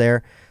fans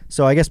there.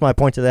 So I guess my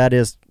point to that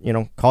is,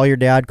 call your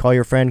dad, call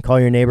your friend, call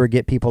your neighbor,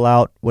 get people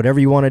out, whatever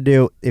you want to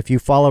do. If you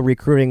follow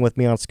recruiting with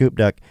me on Scoop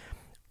Duck,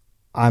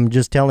 I'm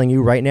just telling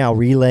you right now,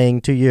 relaying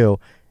to you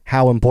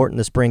how important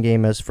the spring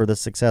game is for the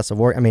success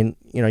of Oregon. I mean,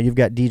 you've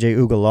got DJ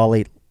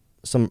Uiagalelei,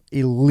 some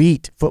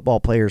elite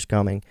football players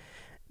coming.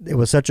 It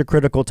was such a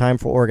critical time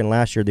for Oregon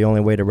last year. The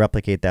only way to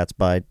replicate that's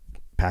by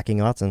packing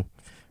Autzen.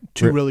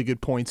 Two really good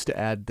points to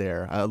add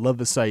there. I love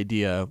this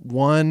idea.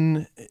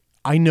 One,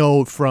 I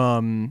know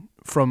from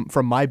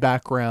my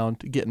background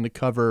getting to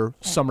cover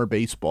summer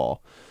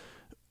baseball,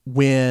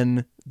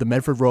 when the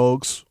Medford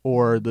Rogues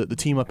or the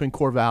team up in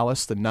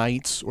Corvallis, the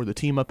Knights, or the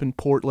team up in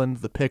Portland,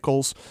 the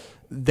Pickles,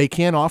 they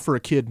can't offer a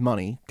kid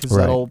money because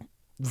that'll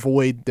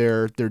void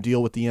their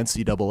deal with the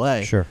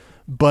NCAA. Sure.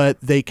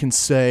 But they can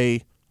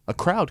say a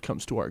crowd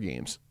comes to our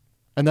games,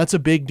 and that's a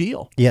big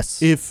deal.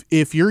 Yes.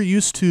 If you're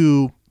used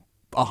to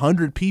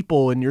 100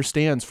 people in your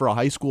stands for a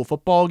high school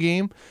football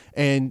game,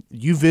 and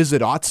you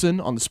visit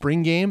Autzen on the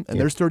spring game, and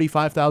there's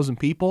 35,000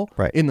 people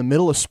in the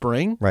middle of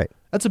spring,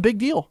 that's a big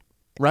deal,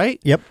 right?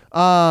 Yep.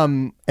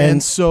 And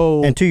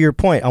to your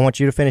point, I want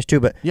you to finish too,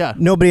 but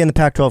nobody in the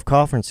Pac-12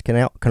 conference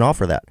can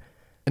offer that,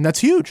 and that's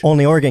huge.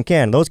 Only Oregon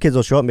can. Those kids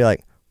will show up and be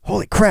like,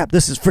 holy crap,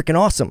 this is freaking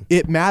awesome.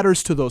 It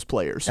matters to those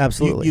players.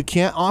 Absolutely. You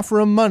can't offer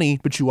them money,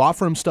 but you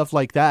offer them stuff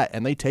like that,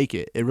 and they take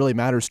it. It really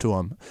matters to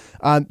them.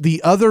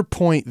 The other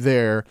point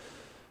there,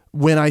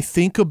 when I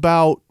think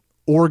about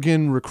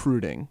Oregon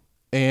recruiting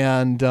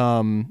and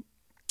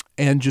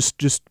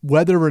just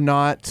whether or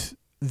not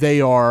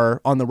they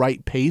are on the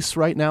right pace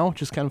right now,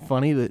 which is kind of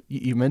funny that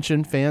you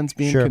mentioned fans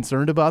being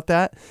concerned about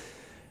that.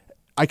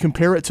 I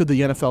compare it to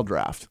the NFL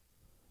draft,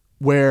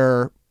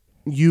 where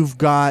you've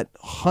got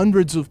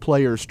hundreds of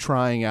players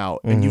trying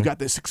out, and you've got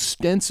this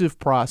extensive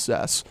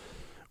process.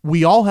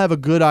 We all have a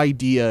good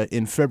idea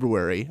in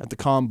February at the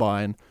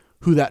Combine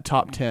who that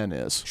top 10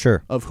 is.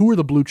 Sure. Of who are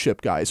the blue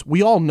chip guys.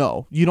 We all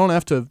know. You don't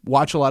have to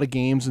watch a lot of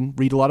games and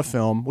read a lot of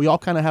film. We all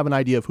kind of have an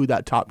idea of who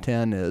that top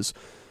 10 is.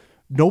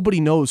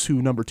 Nobody knows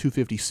who number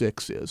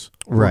 256 is,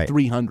 or Right.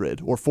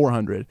 300 or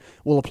 400.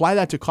 Well, apply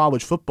that to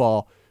college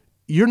football.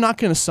 You're not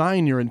going to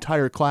sign your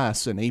entire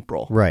class in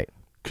April. Right.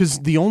 Because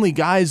the only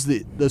guys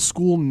that the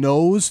school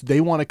knows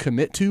they want to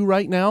commit to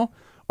right now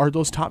are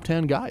those top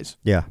 10 guys.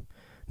 Yeah.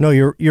 No,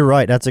 you're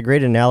right. That's a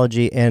great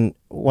analogy. And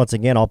once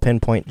again, I'll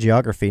pinpoint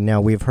geography. Now,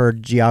 we've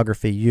heard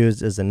geography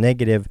used as a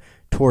negative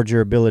towards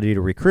your ability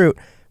to recruit.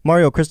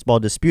 Mario Cristobal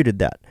disputed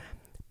that.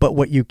 But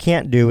what you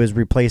can't do is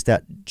replace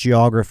that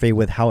geography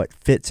with how it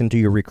fits into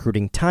your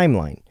recruiting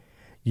timeline.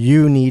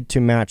 You need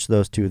to match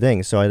those two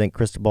things. So I think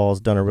Cristobal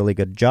has done a really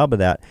good job of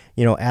that.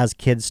 You know, as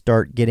kids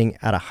start getting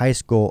out of high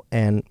school,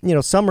 and, you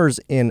know, summers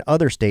in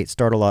other states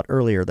start a lot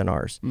earlier than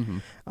ours,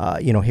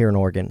 you know, here in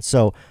Oregon.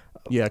 So,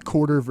 Yeah,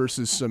 quarter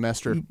versus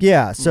semester.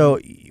 yeah, so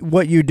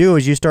what you do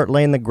is you start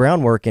laying the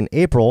groundwork in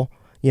April,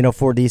 you know,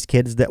 for these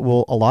kids that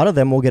will, a lot of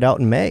them will get out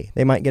in May.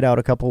 They might get out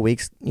a couple of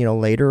weeks, you know,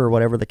 later or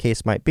whatever the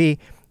case might be.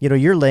 You know,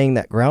 you're laying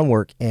that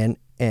groundwork, and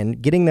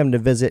getting them to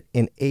visit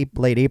in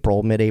late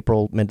April,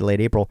 mid-April, mid to late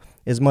April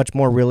is much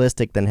more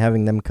realistic than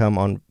having them come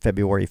on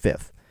February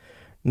 5th.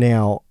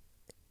 Now,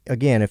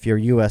 again, if you're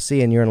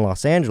USC and you're in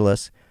Los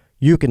Angeles,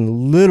 you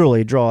can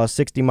literally draw a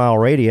 60-mile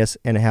radius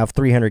and have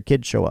 300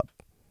 kids show up.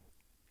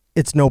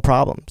 It's no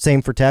problem.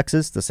 Same for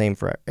Texas, the same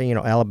for, you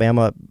know,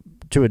 Alabama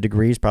to a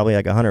degree is probably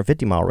like a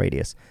 150-mile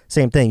radius.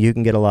 Same thing. You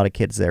can get a lot of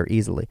kids there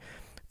easily.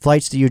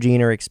 Flights to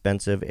Eugene are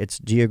expensive. It's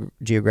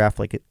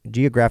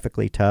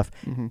geographically tough.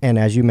 And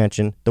as you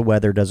mentioned, the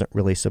weather doesn't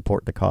really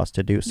support the cost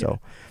to do so.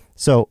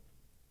 So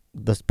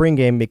the spring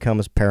game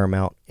becomes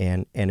paramount,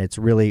 and it's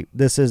really,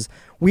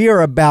 we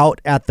are about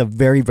at the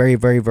very, very,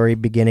 very, very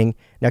beginning.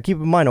 Now, keep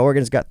in mind,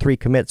 Oregon's got 3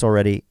 commits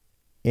already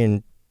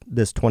in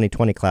this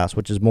 2020 class,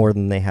 which is more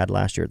than they had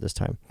last year at this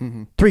time.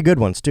 3 good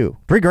ones, too.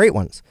 3 great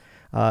ones.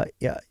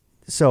 Yeah.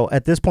 So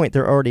at this point,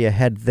 they're already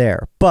ahead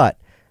there. But,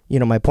 you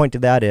know, my point to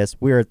that is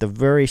we're at the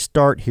very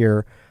start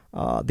here.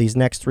 These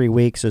next 3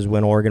 weeks is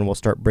when Oregon will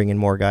start bringing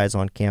more guys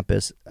on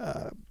campus,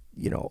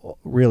 you know,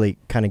 really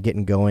kind of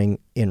getting going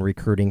in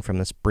recruiting from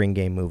the spring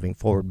game moving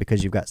forward,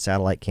 because you've got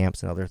satellite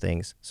camps and other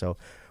things. So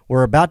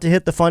we're about to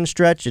hit the fun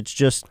stretch. It's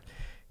just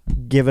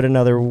give it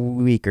another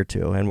week or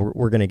two, and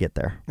we're going to get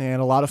there.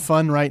 And a lot of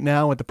fun right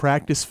now at the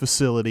practice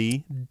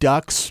facility.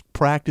 Ducks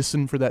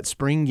practicing for that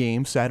spring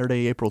game,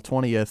 Saturday, April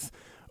 20th.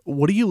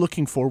 What are you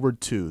looking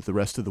forward to the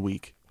rest of the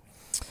week?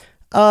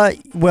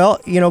 Well,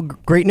 you know,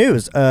 great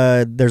news.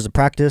 There's a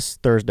practice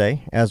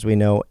Thursday, as we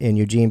know, in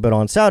Eugene, but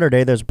on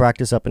Saturday there's a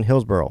practice up in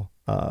Hillsboro.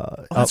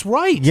 That's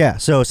right. Yeah,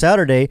 so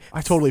Saturday,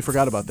 I totally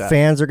forgot about that.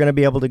 fans are going to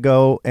be able to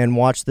go and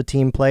watch the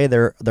team play.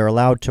 They're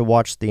allowed to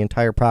watch the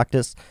entire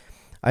practice.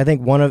 I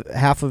think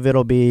half of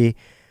it'll be,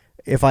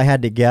 if I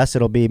had to guess,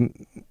 it'll be,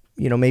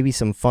 you know, maybe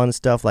some fun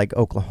stuff like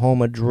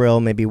Oklahoma drill,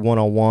 maybe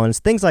one-on-ones,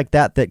 things like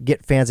that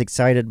get fans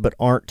excited but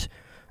aren't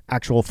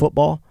actual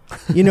football.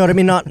 You know what I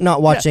mean?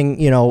 Not watching,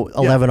 you know,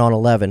 11 on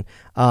 11.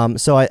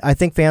 So I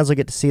think fans will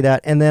get to see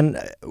that. And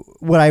then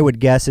what I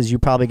would guess is you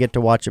probably get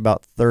to watch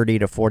about 30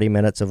 to 40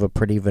 minutes of a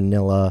pretty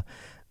vanilla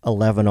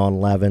 11 on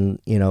 11,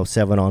 you know,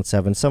 7 on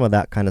 7, some of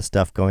that kind of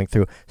stuff going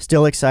through.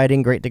 Still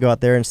exciting, great to go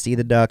out there and see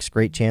the Ducks,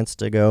 great chance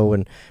to go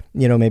and,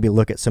 you know, maybe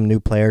look at some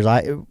new players.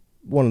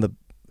 One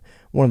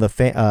of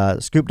the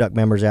Scoop Duck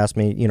members asked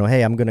me, you know,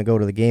 hey, I'm going to go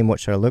to the game, what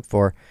should I look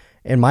for?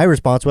 And my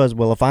response was,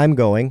 well, if I'm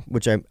going,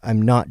 which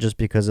I'm not just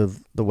because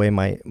of the way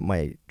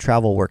my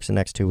travel works the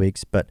next 2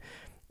 weeks, but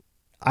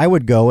I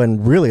would go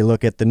and really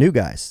look at the new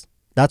guys.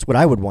 That's what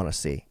I would want to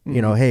see.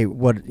 You know, hey,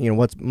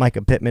 what's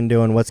Micah Pittman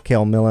doing? What's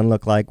Kale Millen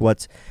look like?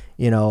 What's,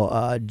 you know,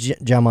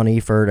 Jamon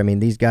Eford? I mean,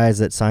 these guys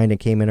that signed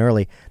and came in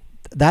early.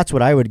 That's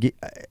what I would get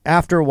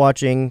after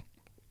watching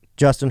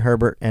Justin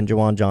Herbert and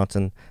Juwan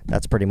Johnson.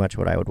 That's pretty much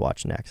what I would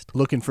watch next.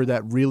 Looking for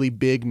that really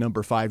big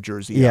number 5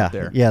 jersey out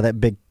there. Yeah, that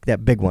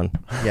big one.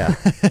 Yeah.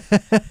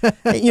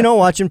 You know,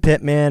 watching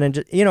Pittman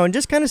and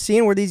just kind of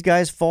seeing where these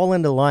guys fall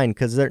into line,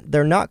 because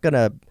they're not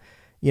gonna,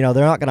 you know,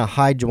 they're not gonna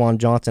hide Juwan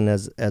Johnson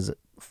as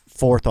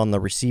fourth on the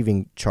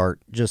receiving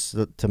chart just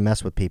to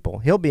mess with people.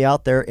 He'll be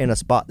out there in a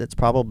spot that's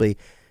probably,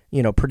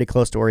 you know, pretty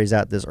close to where he's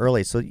at this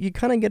early. So you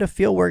kind of get a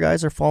feel where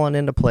guys are falling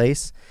into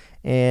place,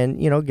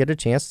 and, you know, get a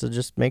chance to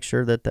just make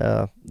sure that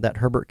that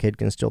Herbert kid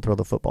can still throw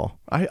the football.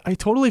 I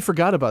totally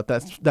forgot about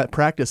that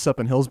practice up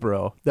in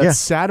Hillsboro. That's this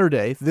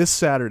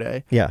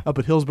Saturday. Yeah. Up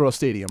at Hillsboro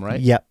Stadium, right?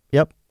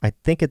 Yep. I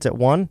think it's at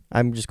 1.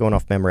 I'm just going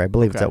off memory. I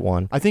believe it's at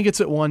 1. I think it's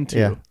at 1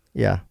 too.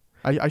 Yeah.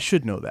 I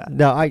should know that.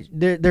 No,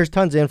 there's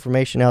tons of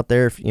information out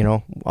there. If, you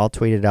know, I'll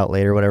tweet it out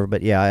later, whatever.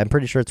 But yeah, I'm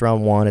pretty sure it's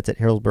around 1. It's at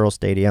Hillsboro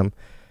Stadium.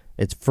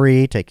 It's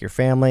free. Take your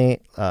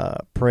family.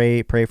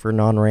 Pray for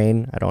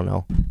non-rain. I don't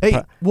know.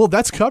 Hey, well,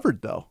 that's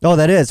covered though. Oh,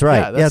 that is right.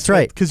 Yeah, that's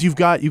right. Because you've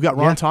got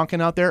Ron Tonkin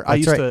out there.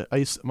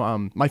 That's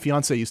My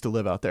fiance used to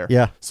live out there.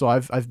 Yeah. So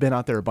I've been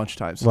out there a bunch of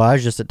times. Well, I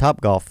was just at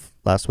Topgolf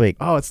last week.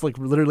 Oh, it's like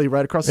literally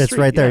right across the street. It's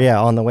right there. Yeah,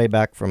 on the way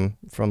back from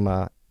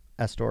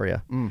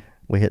Astoria,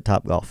 we hit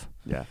Topgolf.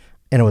 Yeah.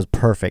 And it was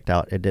perfect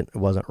out. It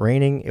wasn't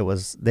raining.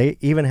 They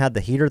even had the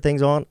heater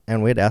things on,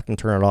 and we had to have them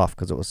turn it off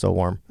because it was so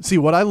warm. See,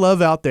 what I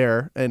love out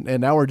there, and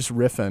now we're just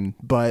riffing,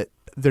 but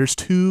there's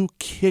 2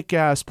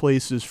 kick-ass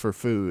places for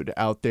food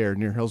out there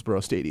near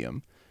Hillsborough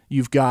Stadium.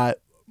 You've got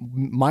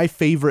my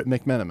favorite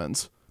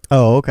McMenamins.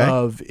 Oh, okay.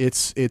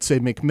 It's a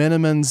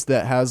McMenamins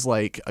that has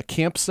like a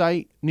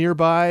campsite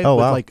nearby with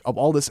like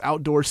all this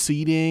outdoor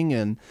seating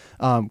and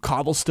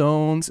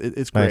cobblestones.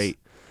 It's great. Nice.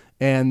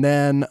 And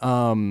then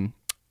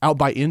out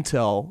by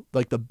Intel,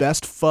 like the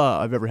best pho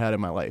I've ever had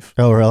in my life.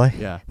 Oh, really?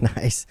 Yeah.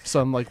 Nice.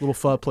 Some like little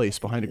pho place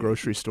behind a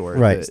grocery store.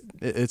 Right.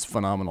 It's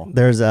phenomenal.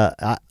 There's a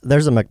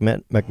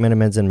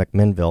McMenamins in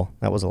McMinnville.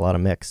 That was a lot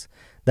of mix.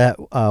 That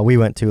we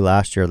went to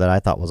last year that I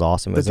thought was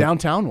awesome. The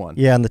downtown one.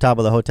 Yeah, on the top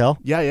of the hotel.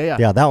 Yeah.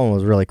 Yeah, that one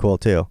was really cool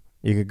too.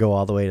 You could go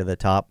all the way to the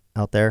top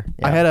out there.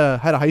 Yeah. I had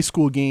a high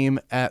school game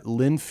at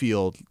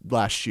Linfield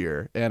last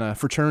year, and a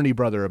fraternity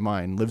brother of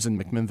mine lives in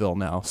McMinnville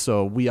now.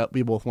 So we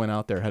both went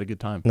out there, had a good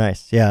time.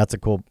 Nice. Yeah, that's a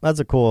cool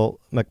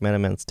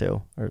McMenamins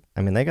too.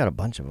 They got a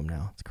bunch of them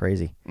now. It's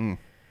crazy.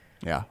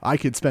 Yeah, I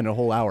could spend a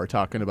whole hour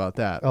talking about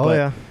that. Oh,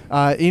 but,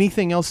 yeah.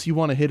 Anything else you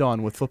want to hit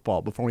on with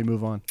football before we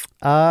move on?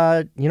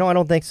 I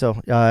don't think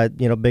so.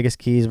 Biggest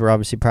keys were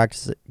obviously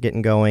practice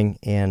getting going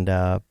and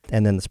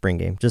then the spring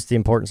game. Just the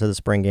importance of the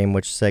spring game,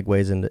 which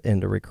segues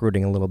into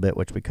recruiting a little bit,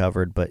 which we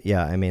covered. But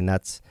yeah,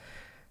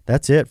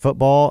 that's it.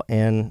 Football,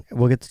 and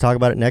we'll get to talk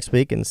about it next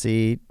week and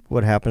see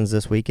what happens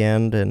this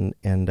weekend. And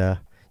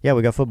yeah,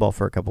 we got football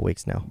for a couple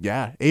weeks now.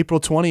 Yeah, April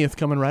 20th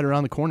coming right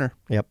around the corner.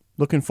 Yep.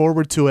 Looking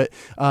forward to it.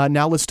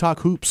 Now let's talk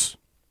hoops.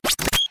 Let's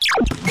play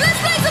some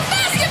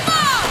basketball!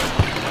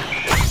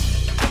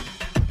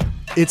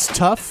 It's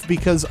tough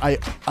because I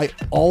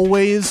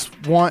always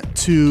want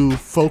to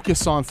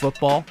focus on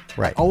football.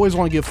 Right. I always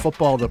want to give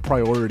football the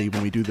priority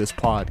when we do this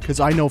pod because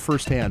I know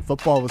firsthand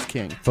football is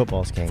king.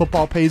 Football's king.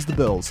 Football pays the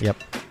bills. Yep.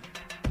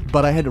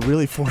 But I had to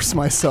really force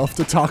myself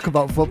to talk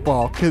about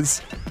football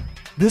because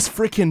this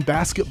freaking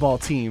basketball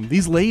team,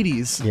 these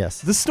ladies,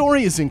 yes, the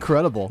story is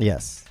incredible.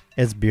 Yes,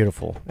 it's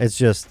beautiful. It's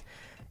just,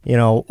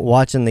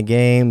 watching the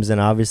games,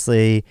 and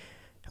obviously,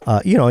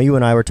 you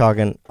and I were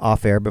talking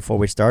off air before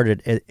we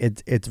started.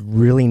 It's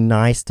really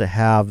nice to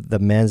have the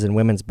men's and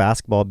women's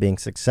basketball being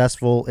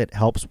successful. It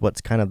helps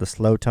what's kind of the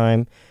slow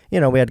time. We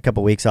had a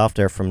couple weeks off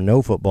there from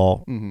no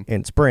football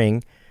in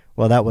spring.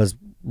 Well, that was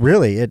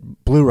really,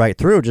 it blew right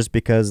through just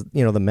because,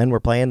 the men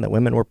were playing, the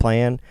women were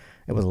playing.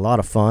 It was a lot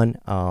of fun.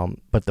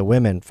 But the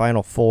women,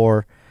 Final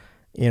Four,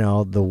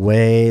 the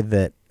way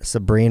that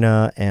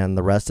Sabrina and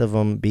the rest of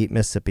them beat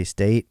Mississippi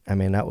State,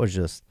 that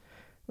was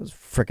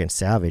freaking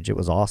savage. It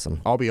was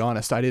awesome. I'll be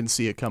honest, I didn't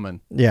see it coming.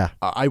 Yeah.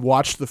 I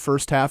watched the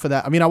first half of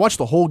that. I watched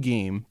the whole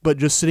game, but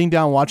just sitting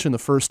down watching the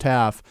first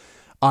half,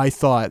 I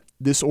thought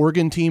this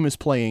Oregon team is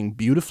playing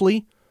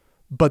beautifully,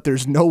 but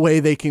there's no way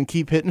they can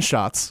keep hitting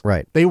shots.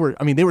 Right. They were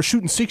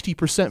shooting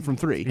 60% from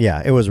three.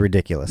 Yeah, it was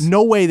ridiculous.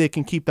 No way they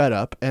can keep that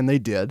up, and they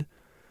did.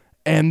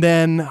 And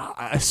then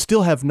I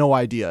still have no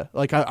idea.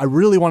 Like, I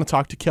really want to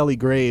talk to Kelly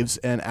Graves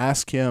and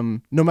ask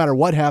him, no matter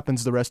what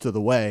happens the rest of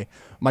the way,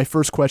 my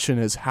first question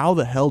is, how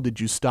the hell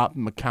did you stop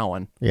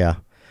McCowan? Yeah.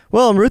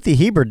 Well, and Ruthie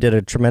Hebert did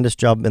a tremendous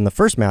job in the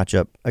first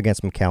matchup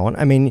against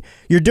McCowan.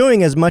 You're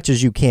doing as much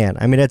as you can.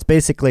 It's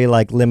basically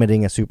like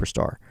limiting a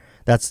superstar.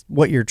 That's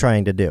what you're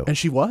trying to do. And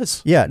she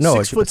was. Yeah, no.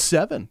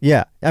 6'7".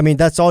 Yeah.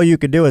 that's all you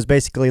could do is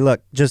basically,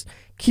 look, just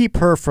keep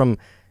her from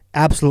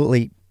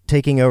absolutely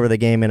taking over the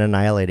game and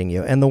annihilating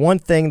you. And the one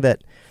thing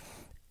that,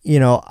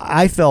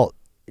 I felt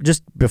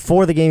just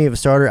before the game even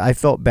started, I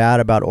felt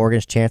bad about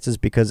Oregon's chances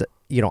because,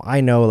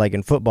 I know like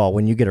in football,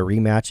 when you get a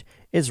rematch,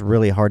 it's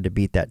really hard to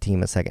beat that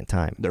team a second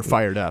time. They're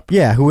fired up.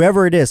 Yeah,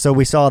 whoever it is. So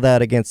we saw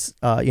that against,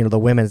 the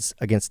women's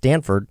against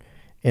Stanford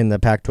in the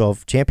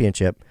Pac-12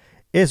 championship.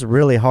 It's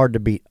really hard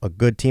to beat a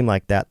good team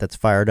like that that's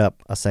fired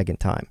up a second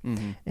time.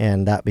 Mm-hmm.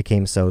 And that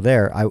became so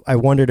there. I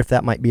wondered if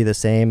that might be the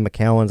same.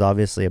 McCowan's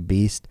obviously a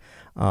beast.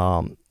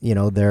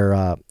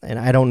 They're and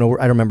I don't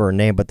remember her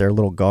name, but their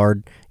little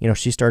guard,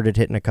 she started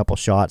hitting a couple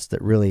shots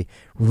that really,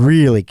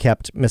 really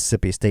kept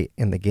Mississippi State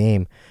in the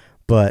game.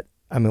 But,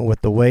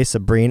 with the way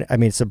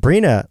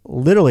Sabrina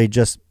literally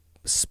just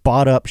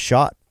spot up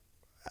shot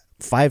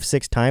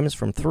 5-6 times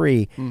from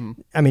three.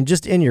 Mm-hmm.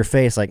 Just in your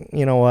face, like,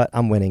 you know what,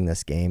 I'm winning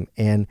this game.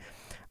 And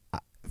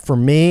for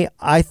me,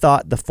 I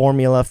thought the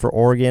formula for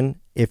Oregon,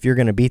 if you're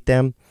going to beat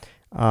them,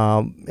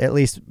 at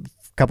least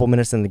a couple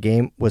minutes in the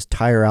game, was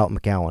tire out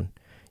McCowan.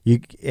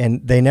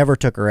 And they never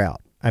took her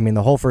out.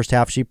 The whole first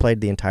half, she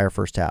played the entire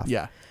first half.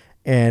 Yeah.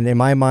 And in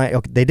my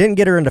mind, they didn't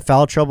get her into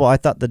foul trouble. I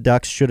thought the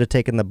Ducks should have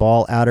taken the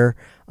ball at her.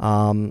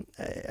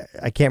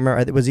 I can't remember.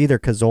 It was either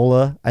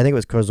Cazorla, I think it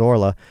was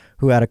Cazorla,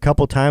 who had a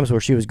couple times where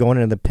she was going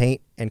into the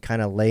paint and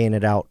kind of laying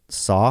it out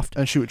soft.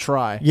 And she would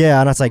try. Yeah,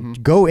 and it's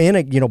like, go in,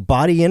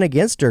 body in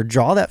against her,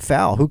 draw that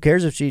foul. Who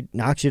cares if she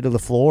knocks you to the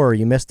floor or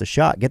you miss the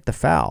shot? Get the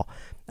foul.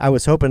 I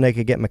was hoping they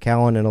could get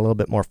McCowan in a little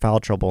bit more foul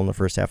trouble in the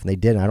first half, and they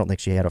didn't. I don't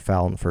think she had a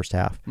foul in the first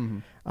half.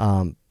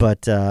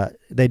 But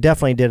they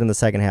definitely did in the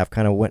second half,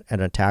 kind of went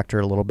and attacked her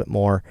a little bit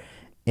more.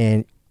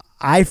 And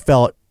I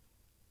felt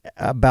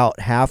about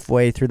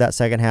halfway through that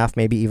second half,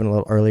 maybe even a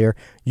little earlier,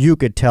 you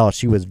could tell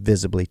she was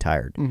visibly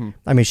tired.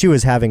 I mean, she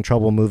was having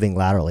trouble moving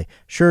laterally.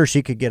 Sure,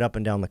 she could get up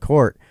and down the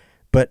court,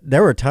 but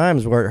there were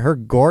times where her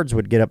guards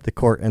would get up the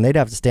court and they'd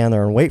have to stand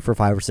there and wait for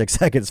 5 or 6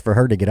 seconds for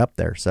her to get up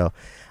there. So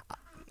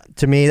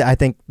to me, I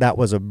think that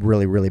was a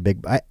really, really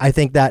big... I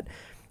think that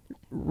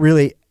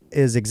really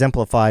is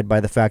exemplified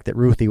by the fact that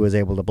Ruthie was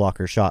able to block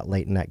her shot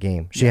late in that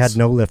game. She had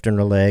no lift in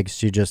her legs.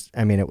 She just,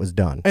 it was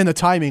done. And the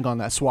timing on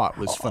that swat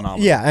was phenomenal.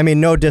 Yeah,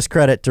 no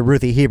discredit to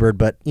Ruthie Hebert,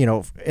 but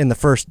in the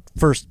first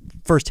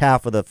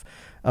half in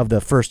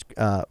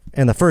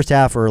the first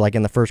half or like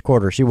in the first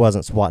quarter, she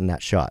wasn't swatting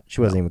that shot.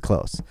 She wasn't even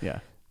close.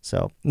 Yeah.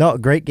 So no,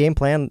 great game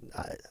plan.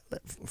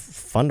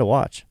 Fun to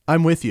watch.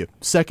 I'm with you.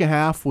 Second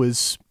half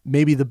was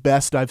maybe the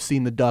best I've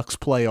seen the Ducks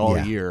play all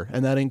year,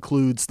 and that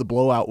includes the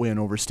blowout win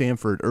over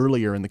Stanford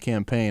earlier in the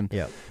campaign.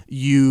 Yeah.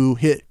 You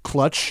hit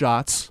clutch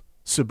shots.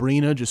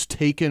 Sabrina just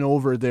taking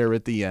over there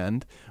at the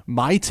end.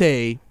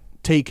 Maite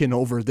taking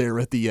over there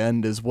at the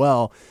end as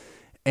well.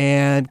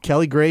 And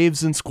Kelly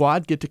Graves and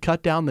squad get to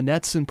cut down the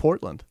nets in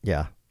Portland.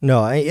 Yeah.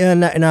 No,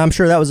 and I'm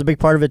sure that was a big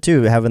part of it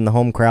too, having the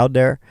home crowd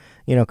there,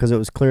 because it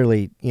was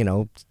clearly,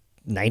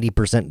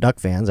 90% Duck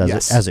fans,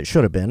 as it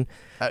should have been.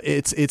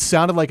 It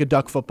sounded like a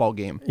Duck football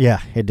game. Yeah,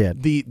 it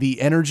did.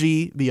 The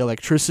energy, the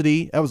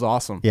electricity, that was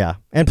awesome. Yeah,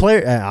 and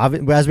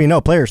as we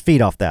know, players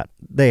feed off that.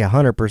 They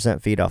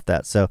 100% feed off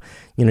that. So,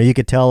 you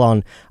could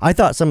tell I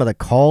thought some of the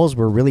calls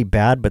were really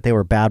bad, but they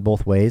were bad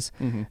both ways.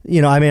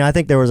 I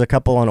think there was a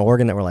couple on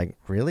Oregon that were like,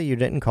 really, you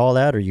didn't call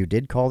that, or you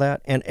did call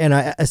that?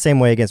 And same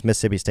way against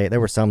Mississippi State.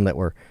 There were some that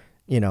were,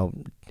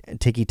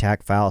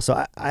 ticky-tack foul.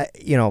 So,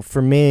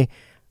 for me,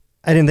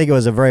 I didn't think it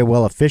was a very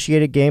well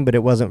officiated game, but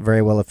it wasn't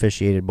very well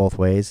officiated both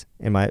ways.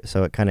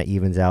 So it kind of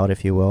evens out,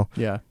 if you will.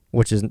 Yeah.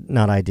 Which is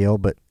not ideal,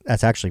 but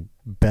that's actually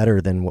better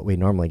than what we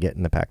normally get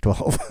in the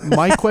Pac-12.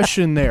 My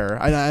question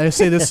there, I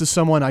say this as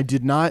someone, I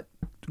did not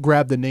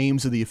grab the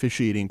names of the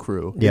officiating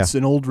crew. Yeah. It's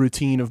an old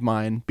routine of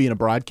mine, being a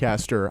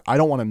broadcaster. I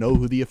don't want to know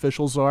who the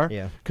officials are,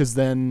 because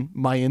then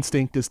my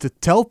instinct is to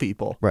tell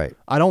people. Right.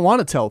 I don't want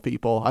to tell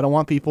people. I don't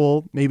want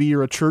people, maybe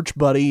you're a church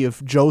buddy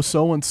of Joe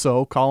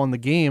so-and-so calling the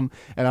game,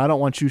 and I don't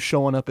want you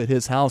showing up at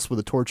his house with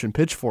a torch and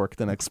pitchfork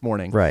the next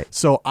morning. Right.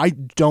 So I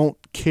don't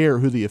care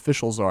who the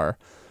officials are.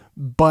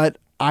 But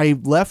I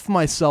left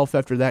myself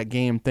after that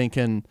game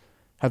thinking,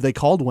 have they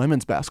called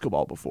women's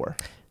basketball before?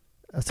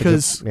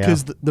 Because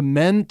the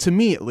men, to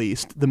me at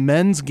least, the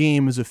men's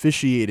game is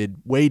officiated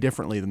way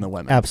differently than the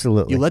women.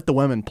 Absolutely. You let the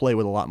women play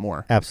with a lot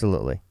more.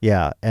 Absolutely.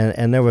 Yeah.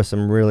 And there was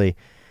some really,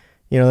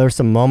 there were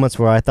some moments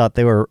where I thought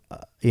they were,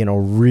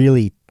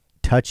 really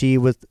touchy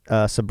with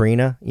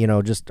Sabrina,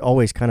 just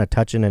always kind of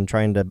touching and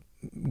trying to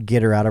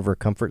get her out of her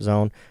comfort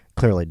zone.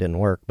 Clearly didn't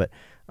work, but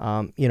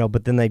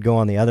then they'd go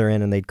on the other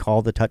end and they'd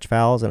call the touch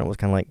fouls, and it was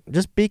kind of like,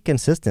 just be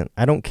consistent.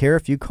 I don't care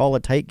if you call a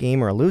tight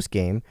game or a loose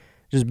game.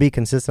 Just be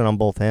consistent on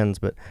both ends.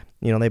 But,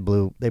 they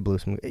blew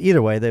some. Either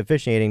way, the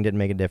officiating didn't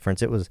make a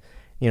difference. It was,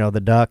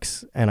 the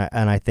Ducks, and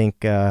I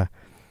think, in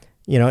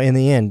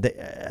the end,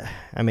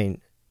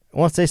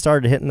 once they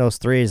started hitting those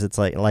threes, it's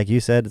like you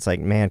said, it's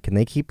like, man, can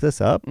they keep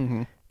this up?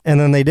 Mm-hmm. And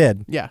then they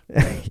did. Yeah.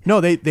 No,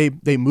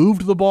 they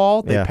moved the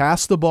ball, they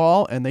passed the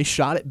ball, and they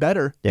shot it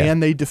better. Yeah.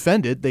 And they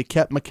defended. They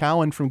kept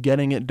McCowan from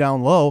getting it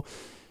down low,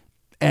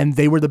 and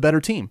they were the better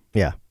team.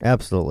 Yeah,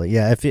 absolutely.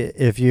 Yeah,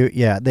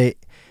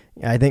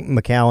 I think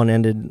McCowan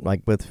ended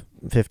like with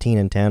 15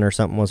 and 10 or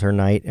something was her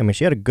night.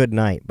 She had a good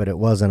night, but it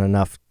wasn't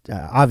enough.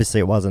 Obviously,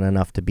 it wasn't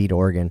enough to beat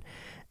Oregon.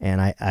 And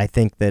I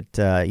think that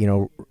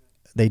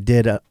they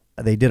did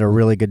a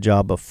really good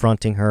job of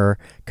fronting her,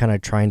 kind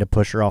of trying to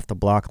push her off the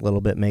block a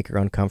little bit, make her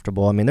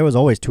uncomfortable. There was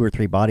always 2 or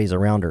 3 bodies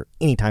around her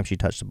anytime she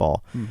touched the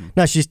ball. Mm-hmm.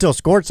 Now, she still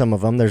scored some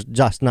of them. There's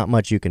just not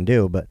much you can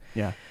do, but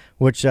yeah.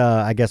 Which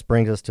I guess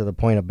brings us to the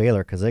point of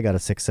Baylor, because they got a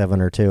 6-7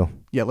 or 2.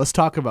 Yeah, let's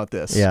talk about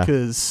this. Yeah.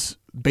 Because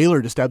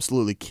Baylor just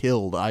absolutely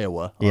killed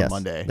Iowa on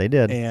Monday. They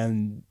did.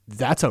 And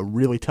that's a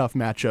really tough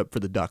matchup for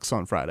the Ducks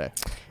on Friday.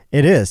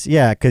 It is,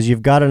 yeah, because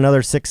you've got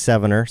another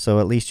 6-7er, so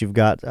at least you've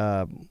got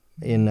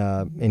in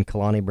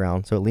Kalani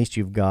Brown, so at least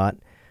you've got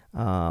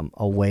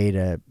a way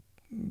to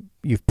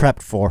 – you've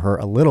prepped for her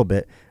a little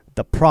bit.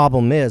 The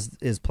problem is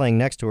playing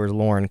next to her is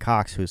Lauren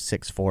Cox, who's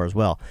 6'4" as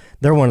well.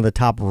 They're one of the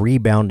top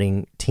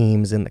rebounding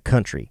teams in the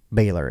country,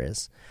 Baylor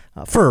is,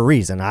 for a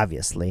reason,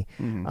 obviously.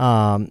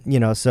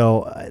 Mm-hmm.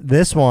 So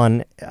this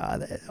one,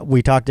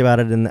 we talked about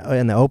it in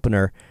the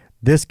opener.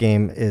 This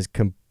game is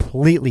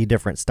completely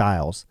different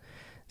styles.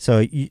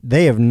 So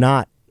they have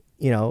not,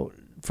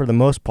 for the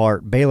most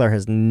part, Baylor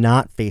has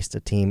not faced a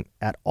team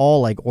at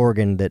all like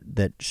Oregon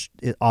that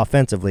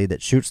offensively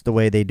that shoots the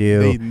way they do.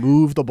 They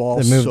move the ball.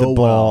 They move so the ball.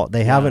 well.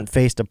 They haven't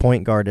faced a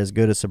point guard as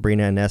good as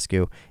Sabrina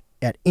Ionescu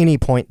at any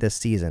point this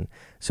season.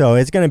 So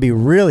it's going to be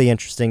really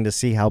interesting to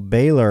see how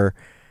Baylor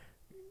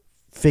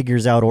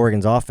figures out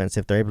Oregon's offense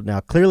if they're able.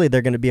 Now, clearly,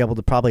 they're going to be able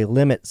to probably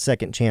limit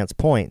second chance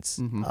points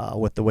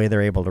with the way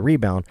they're able to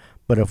rebound.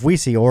 But if we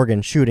see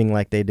Oregon shooting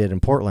like they did in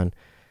Portland,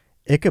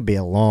 it could be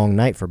a long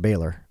night for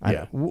Baylor.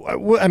 Yeah.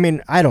 I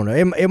mean, I don't know.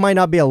 It might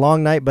not be a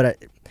long night, but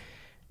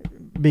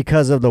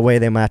because of the way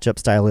they match up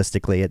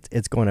stylistically,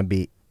 it's going to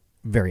be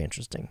very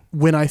interesting.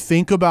 When I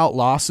think about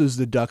losses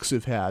the Ducks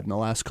have had in the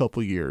last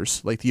couple of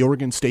years, like the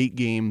Oregon State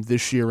game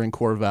this year in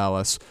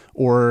Corvallis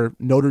or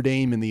Notre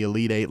Dame in the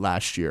Elite Eight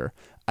last year,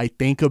 I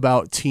think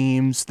about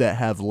teams that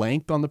have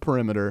length on the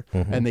perimeter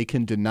and they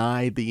can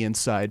deny the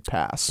inside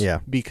pass. Yeah.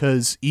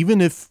 Because even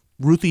if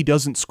Ruthie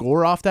doesn't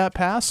score off that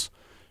pass,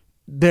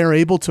 they're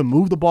able to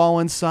move the ball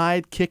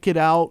inside, kick it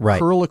out,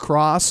 curl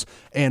across,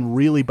 and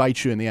really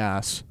bite you in the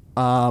ass.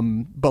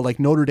 But like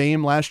Notre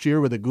Dame last year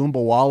with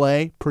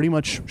Agumbawale pretty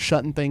much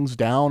shutting things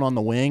down on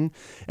the wing,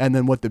 and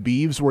then what the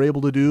Beavs were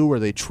able to do where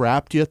they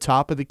trapped you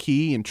top of the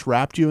key and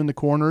trapped you in the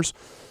corners.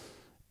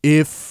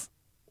 If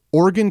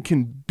Oregon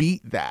can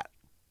beat that,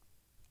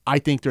 I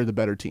think they're the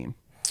better team.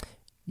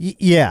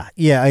 Yeah.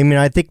 I mean,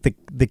 I think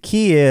the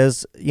key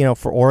is,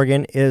 for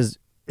Oregon is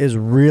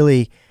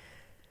really,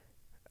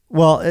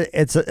 well,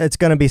 it's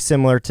going to be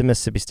similar to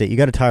Mississippi State. You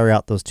got to tire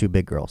out those two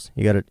big girls.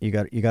 You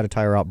got to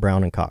tire out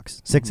Brown and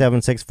Cox.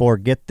 6'7",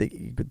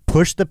 6'4",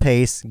 push the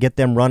pace, get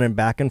them running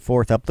back and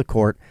forth up the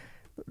court.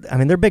 I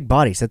mean, they're big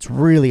bodies. It's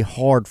really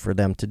hard for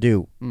them to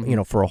do,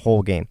 for a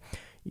whole game.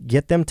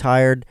 Get them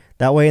tired.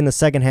 That way in the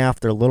second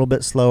half, they're a little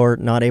bit slower,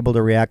 not able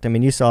to react. I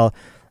mean, you saw,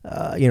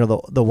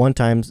 the one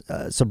time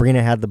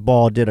Sabrina had the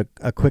ball, did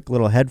a quick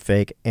little head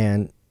fake,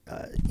 and,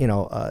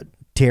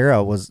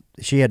 Tierra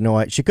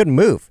she couldn't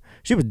move.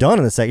 She was done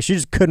in the second. She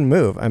just couldn't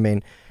move. I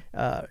mean,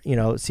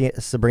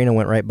 Sabrina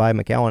went right by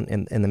McCowan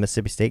in the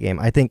Mississippi State game.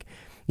 I think,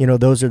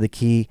 those are the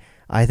key.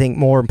 I think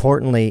more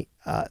importantly,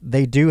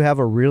 they do have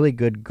a really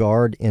good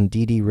guard in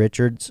Dee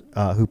Richards,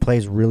 who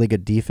plays really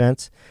good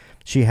defense.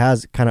 She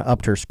has kind of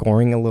upped her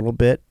scoring a little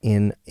bit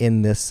in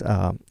this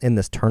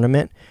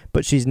tournament,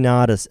 but she's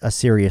not a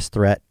serious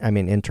threat. I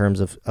mean, in terms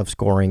of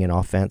scoring and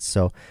offense.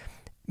 So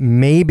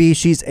maybe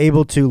she's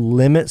able to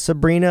limit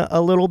Sabrina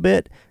a little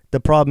bit. The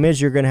problem is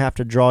you're going to have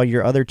to draw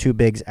your other two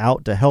bigs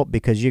out to help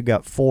because you've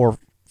got 40%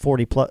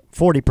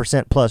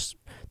 plus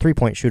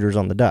 3-point shooters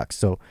on the Ducks.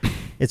 So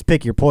it's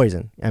pick your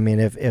poison. I mean,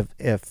 if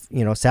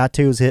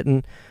Satu's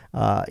hitting,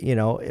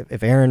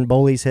 if Aaron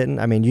Boley's hitting,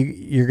 I mean,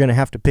 you're going to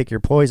have to pick your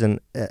poison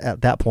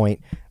at that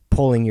point,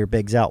 pulling your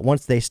bigs out.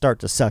 Once they start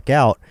to suck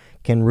out,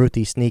 can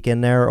Ruthie sneak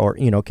in there, or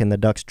can the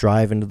Ducks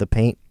drive into the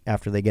paint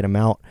after they get them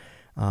out?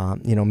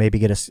 Maybe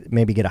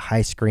get a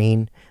high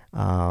screen.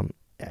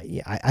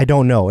 I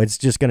don't know. It's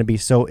just going to be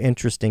so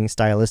interesting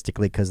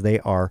stylistically because they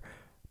are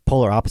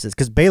polar opposites.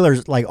 Because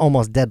Baylor's like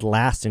almost dead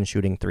last in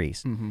shooting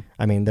threes.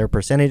 I mean, their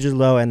percentage is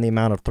low and the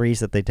amount of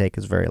threes that they take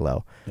is very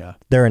low. Yeah,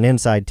 they're an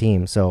inside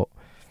team, so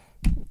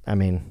I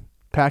mean,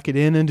 pack it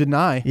in and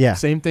deny. Yeah,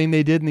 same thing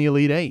they did in the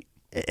Elite Eight.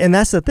 And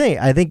that's the thing.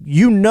 I think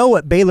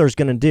what Baylor's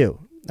going to do.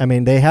 I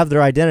mean, they have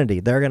their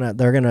identity. They're gonna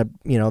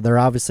they're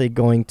obviously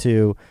going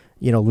to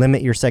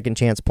limit your second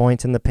chance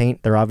points in the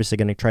paint. They're obviously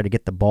going to try to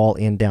get the ball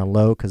in down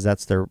low because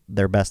that's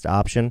their best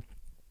option.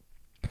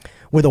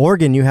 With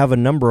Oregon, you have a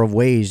number of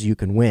ways you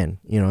can win.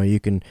 You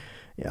can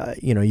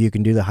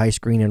do the high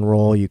screen and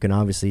roll. You can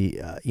obviously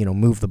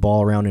move the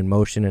ball around in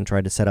motion and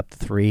try to set up the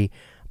three.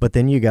 But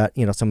then you got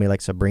somebody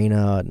like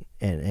Sabrina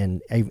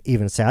and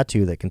even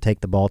Satu that can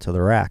take the ball to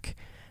the rack.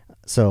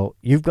 So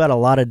you've got a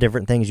lot of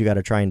different things you got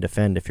to try and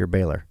defend if you're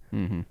Baylor.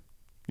 Mm-hmm.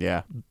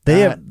 Yeah,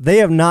 they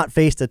have not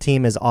faced a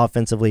team as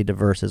offensively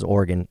diverse as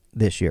Oregon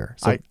this year.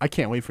 So I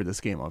can't wait for this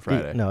game on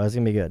Friday. No, it's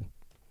gonna be good.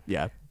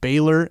 Yeah,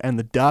 Baylor and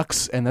the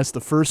Ducks, and that's the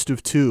first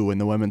of two in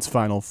the women's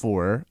Final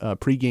Four.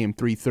 Pregame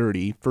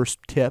 3:30, first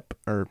tip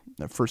or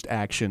first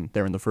action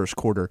there in the first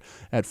quarter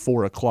at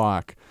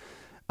 4:00.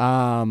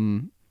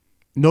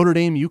 Notre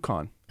Dame,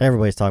 UConn.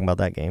 Everybody's talking about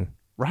that game,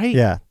 right?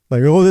 Yeah,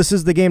 like this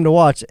is the game to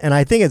watch, and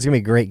I think it's gonna be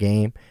a great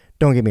game.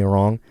 Don't get me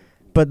wrong,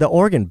 but the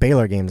Oregon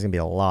Baylor game is gonna be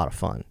a lot of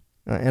fun.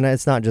 And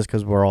it's not just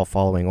because we're all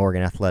following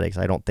Oregon athletics.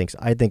 I don't think so.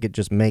 I think it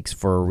just makes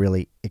for a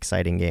really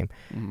exciting game.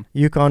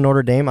 UConn,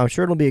 Notre Dame, I'm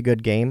sure it'll be a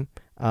good game.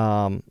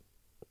 I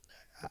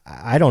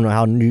don't know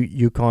how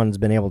UConn's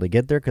been able to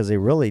get there because they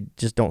really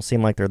just don't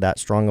seem like they're that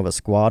strong of a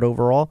squad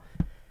overall.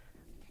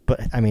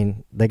 But, I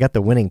mean, they got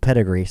the winning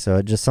pedigree,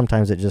 so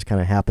sometimes it just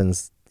kind of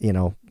happens,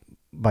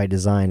 by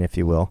design, if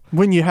you will.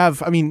 When you have,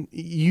 from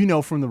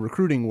the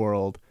recruiting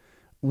world,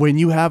 when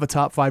you have a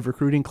top 5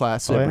 recruiting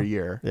class every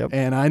year,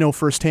 and I know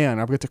firsthand,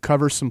 I've got to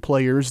cover some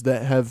players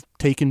that have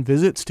taken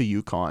visits to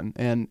UConn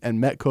and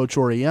met Coach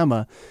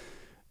Auriemma,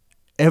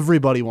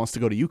 everybody wants to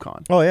go to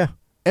UConn. Oh, yeah.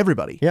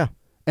 Everybody. Yeah.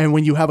 And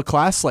when you have a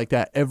class like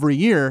that every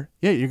year,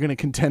 yeah, you're going to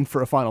contend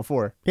for a Final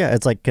Four. Yeah,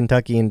 it's like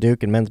Kentucky and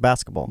Duke and men's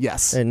basketball.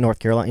 Yes. In North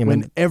Carolina.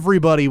 When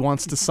everybody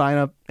wants to sign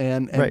up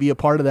and Right. be a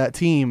part of that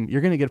team,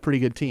 you're going to get a pretty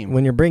good team.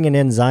 When you're bringing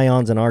in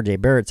Zions and RJ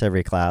Barretts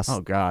every class,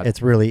 Oh, God.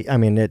 it's really, I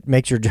mean, it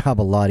makes your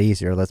job a lot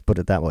easier, let's put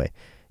it that way,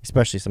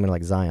 especially somebody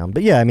like Zion.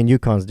 But yeah, I mean,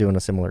 UConn's doing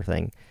a similar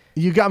thing.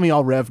 You got me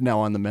all revved now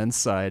on the men's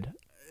side.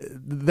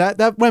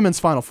 That women's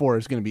Final Four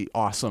is going to be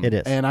awesome. It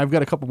is. And I've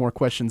got a couple more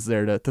questions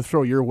there to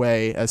throw your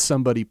way as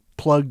somebody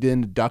plugged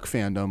into Duck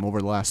fandom over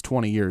the last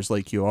 20 years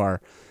like you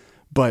are.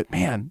 But,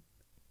 man,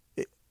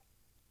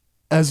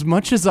 as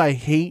much as I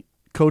hate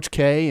Coach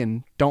K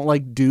and don't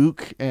like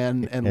Duke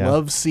and Yeah.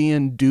 love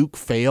seeing Duke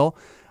fail,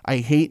 I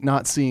hate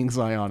not seeing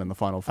Zion in the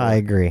Final Four. I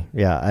agree.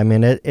 Yeah, I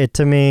mean, it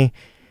to me,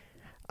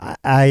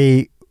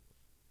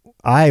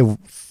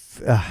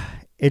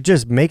 it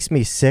just makes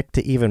me sick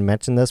to even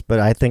mention this, but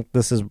I think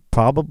this is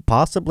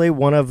possibly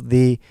one of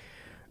the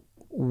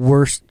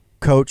worst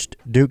coached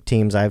Duke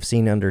teams I've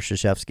seen under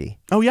Krzyzewski.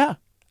 Oh, yeah.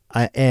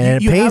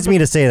 And You it pains have me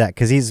to say that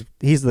because he's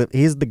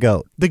the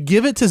GOAT. The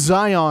give it to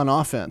Zion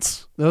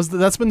offense.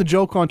 That's been the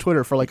joke on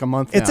Twitter for like a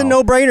month It's now. a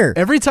no-brainer.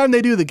 Every time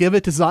they do the give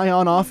it to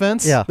Zion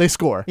offense, Yeah. they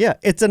score. Yeah,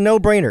 it's a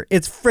no-brainer.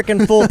 It's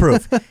freaking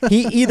foolproof.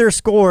 He either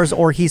scores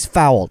or he's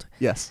fouled.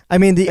 Yes. I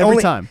mean, the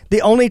Every time.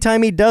 only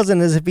time he doesn't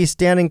is if he's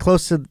standing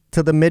close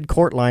to the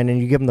mid-court line and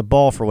you give him the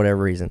ball for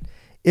whatever reason.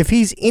 If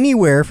he's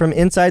anywhere from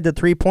inside the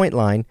three-point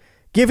line,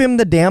 give him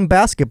the damn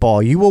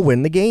basketball. You will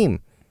win the game.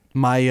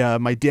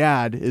 My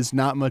dad is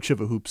not much of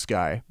a hoops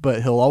guy,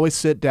 but he'll always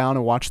sit down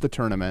and watch the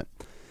tournament.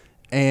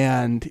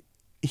 And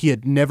he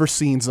had never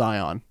seen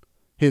Zion.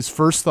 His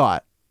first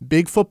thought,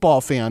 big football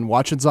fan,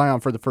 watching Zion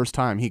for the first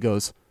time, he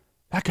goes,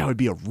 that guy would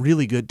be a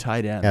really good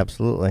tight end.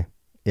 Absolutely.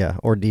 Yeah,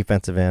 or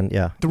defensive end.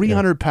 Yeah.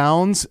 300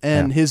 pounds,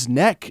 and Yeah. his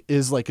neck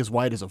is like as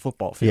wide as a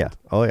football field.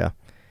 Yeah. Oh, yeah.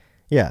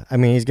 Yeah, I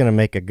mean, he's going to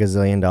make $1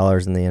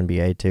 gazillion in the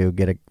NBA, too,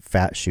 get a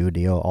fat shoe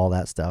deal, all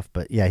that stuff.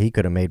 But, yeah, he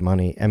could have made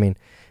money. I mean,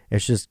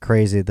 it's just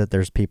crazy that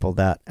there's people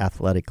that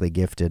athletically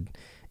gifted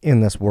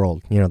in this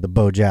world. You know, the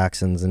Bo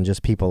Jacksons and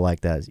just people like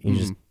that.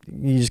 You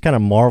just kind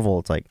of marvel.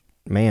 It's like,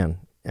 man,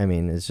 I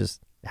mean, it's just,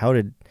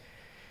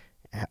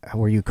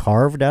 were you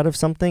carved out of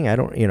something? I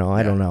don't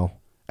know.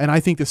 And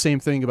I think the same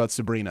thing about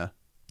Sabrina,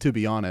 to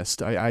be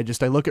honest. I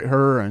look at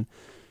her and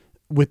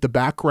with the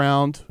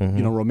background,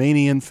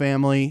 Romanian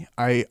family,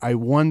 I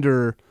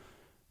wonder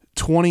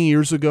 20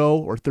 years ago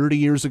or 30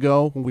 years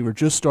ago when we were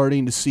just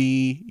starting to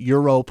see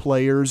Euro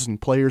players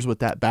and players with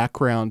that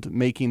background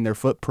making their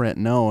footprint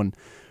known,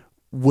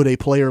 would a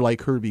player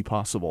like her be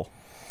possible?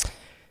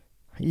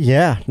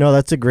 Yeah, no,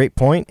 that's a great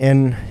point.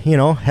 And,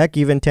 heck,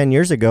 even 10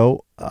 years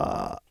ago,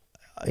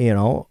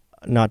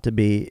 not to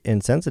be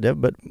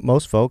insensitive, but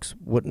most folks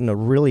wouldn't have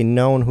really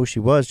known who she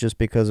was just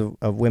because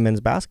of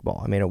women's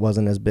basketball. I mean, it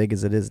wasn't as big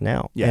as it is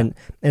now. Yeah.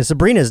 And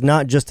Sabrina is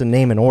not just a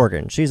name in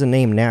Oregon. She's a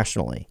name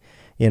nationally,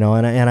 and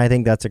I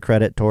think that's a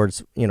credit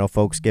towards,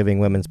 folks giving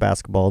women's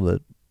basketball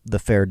the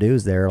fair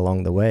dues there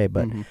along the way.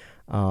 But,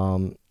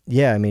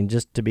 yeah, I mean,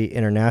 just to be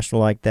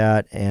international like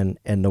that and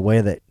the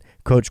way that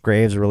Coach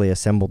Graves really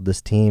assembled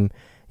this team,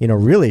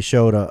 really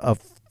showed a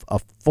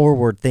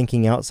forward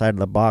thinking outside of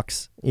the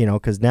box,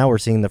 because now we're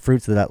seeing the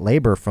fruits of that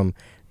labor from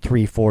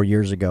 3-4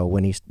 years ago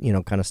when he,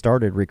 kind of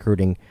started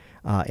recruiting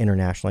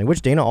internationally,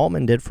 which Dana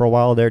Altman did for a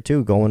while there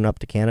too, going up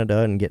to Canada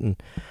and getting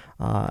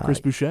Chris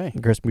Boucher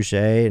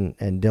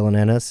and Dylan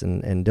Ennis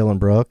and Dylan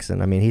Brooks.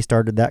 And I mean, he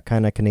started that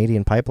kind of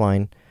Canadian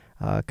pipeline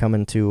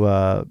coming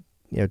to,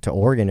 to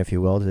Oregon, if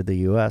you will, to the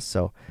U.S.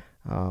 So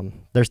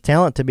there's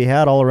talent to be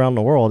had all around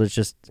the world. It's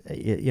just,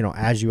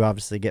 as you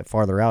obviously get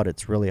farther out,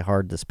 it's really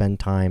hard to spend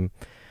time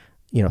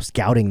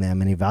scouting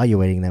them and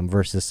evaluating them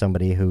versus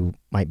somebody who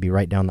might be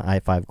right down the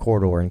I-5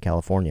 corridor in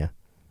California.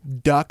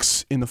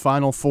 Ducks in the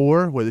Final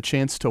Four with a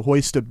chance to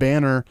hoist a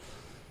banner.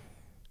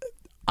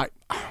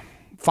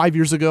 5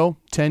 years ago,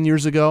 10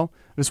 years ago,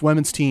 this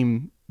women's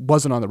team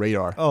wasn't on the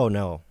radar. Oh,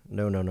 no.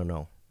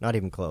 Not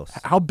even close.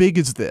 How big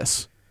is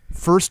this?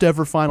 First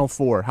ever Final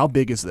Four. How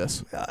big is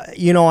this?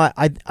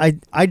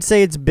 I'd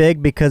say it's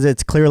big because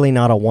it's clearly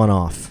not a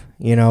one-off.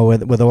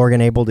 With Oregon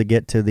able to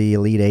get to the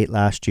Elite Eight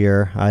last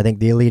year, I think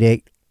the Elite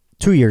Eight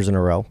 2 years in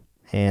a row,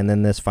 and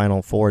then this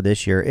Final Four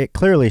this year, it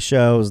clearly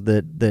shows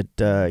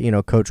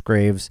that Coach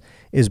Graves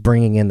is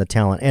bringing in the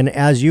talent. And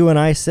as you and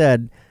I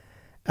said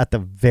at the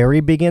very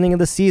beginning of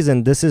the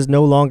season, this is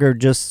no longer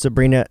just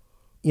Sabrina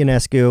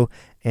Ionescu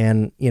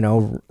and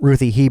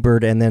Ruthie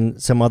Hebert and then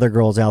some other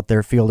girls out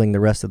there fielding the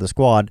rest of the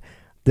squad.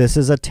 This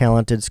is a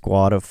talented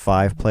squad of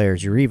 5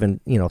 players. You're even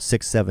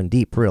 6-7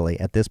 deep really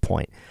at this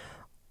point.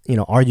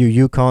 Are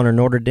you UConn or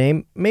Notre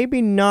Dame?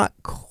 Maybe not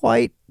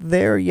quite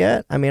there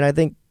yet. I mean, I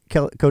think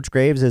Coach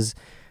Graves is,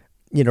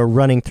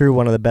 running through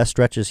one of the best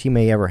stretches he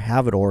may ever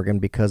have at Oregon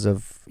because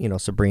of,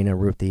 Sabrina,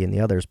 Ruthie, and the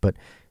others. But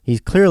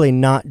he's clearly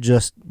not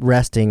just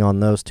resting on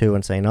those 2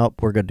 and saying, oh,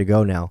 we're good to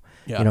go now.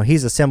 Yeah.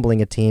 He's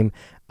assembling a team.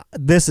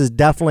 This is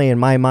definitely, in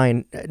my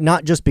mind,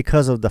 not just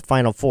because of the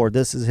Final Four.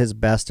 This is his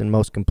best and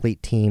most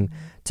complete team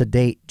to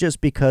date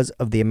just because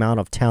of the amount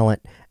of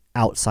talent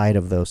outside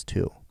of those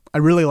two. I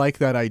really like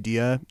that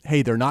idea.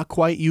 Hey, they're not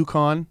quite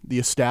UConn, the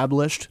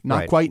established, not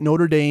Right. quite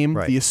Notre Dame,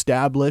 Right. the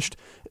established.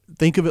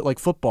 Think of it like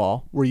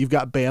football, where you've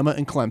got Bama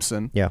and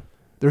Clemson. Yeah.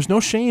 There's no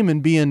shame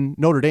in being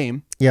Notre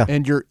Dame, Yeah.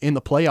 and you're in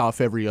the playoff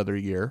every other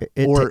year,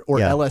 It or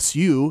yeah.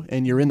 LSU,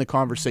 and you're in the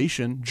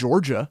conversation.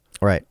 Georgia,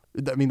 Right.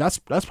 I mean, that's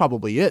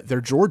probably it.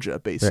 They're Georgia,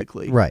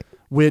 basically. Right.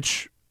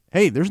 Which,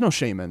 hey, there's no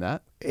shame in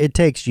that. It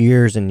takes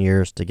years and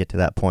years to get to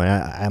that point.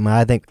 I mean,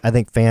 I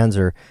think fans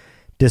are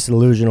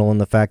disillusional in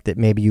the fact that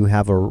maybe you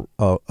have a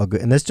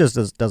good, and this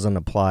just doesn't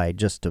apply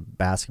just to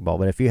basketball,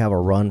 but if you have a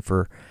run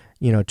for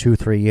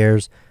 2-3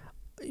 years,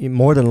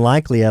 more than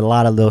likely a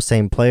lot of those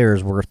same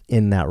players were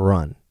in that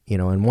run,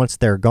 and once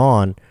they're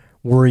gone,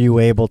 were you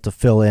able to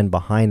fill in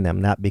behind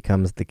them? That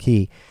becomes the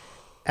key.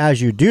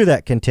 As you do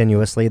that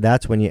continuously,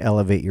 that's when you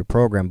elevate your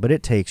program, but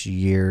it takes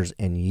years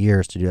and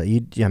years to do that.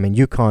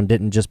 UConn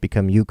didn't just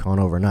become UConn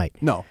overnight.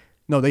 No,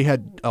 they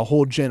had a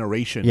whole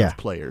generation Yeah. of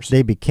players.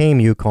 They became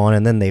UConn,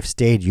 and then they've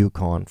stayed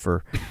UConn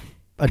for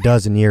a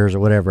dozen years or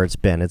whatever it's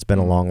been. It's been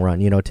a long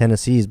run.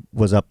 Tennessee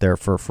was up there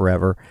for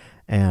forever,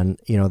 and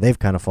they've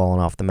kind of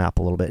fallen off the map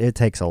a little bit. It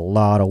takes a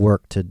lot of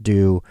work to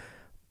do,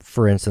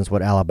 for instance,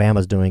 what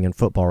Alabama's doing in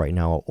football right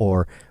now,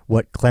 or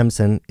what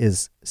Clemson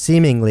is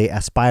seemingly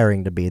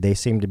aspiring to be. They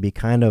seem to be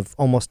kind of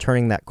almost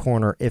turning that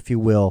corner, if you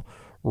will,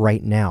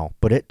 right now.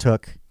 But it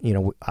took,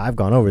 I've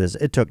gone over this,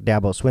 it took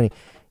Dabo Swinney.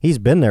 He's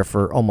been there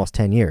for almost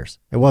 10 years.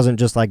 It wasn't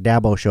just like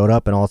Dabo showed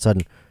up and all of a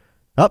sudden,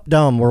 up,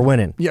 dumb, we're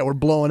winning. Yeah, we're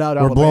blowing out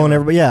We're Alabama. blowing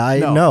everybody.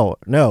 Yeah,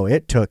 No.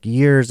 It took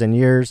years and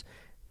years.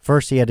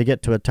 First, he had to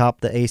get to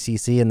atop the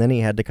ACC, and then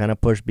he had to kind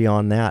of push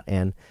beyond that.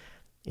 And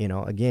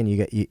again,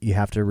 you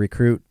have to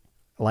recruit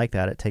like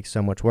that. It takes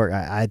so much work.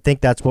 I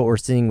think that's what we're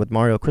seeing with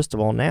Mario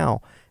Cristobal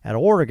now at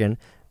Oregon,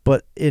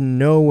 but in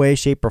no way,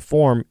 shape, or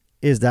form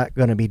is that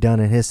going to be done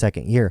in his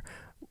second year.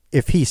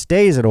 If he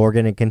stays at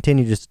Oregon and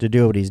continues to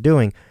do what he's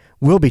doing,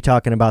 we'll be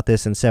talking about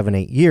this in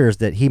 7-8 years,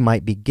 that he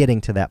might be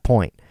getting to that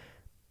point.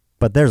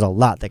 But there's a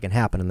lot that can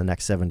happen in the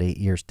next 7 to 8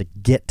 years to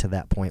get to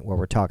that point where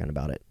we're talking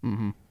about it.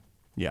 Mm-hmm.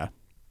 Yeah.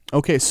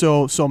 Okay,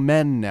 so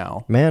men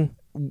now. Man,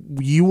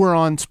 You were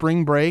on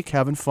spring break,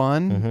 having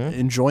fun, Mm-hmm.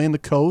 enjoying the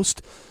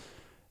coast.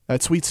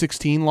 That Sweet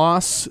 16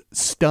 loss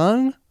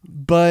stung,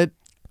 but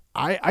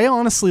I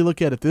honestly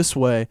look at it this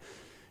way.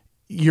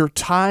 You're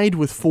tied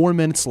with 4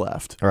 minutes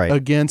left Right.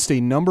 against a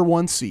number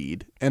 1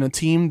 seed and a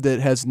team that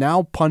has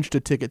now punched a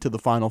ticket to the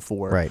Final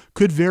Four. Right.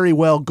 Could very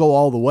well go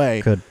all the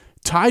way. Could.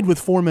 Tied with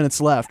 4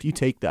 minutes left, you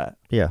take that.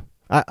 yeah,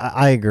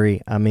 I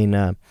agree. I mean,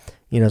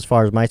 as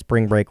far as my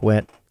spring break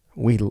went,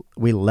 we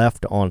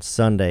left on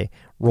Sunday,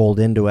 rolled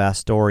into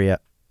Astoria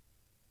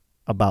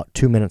about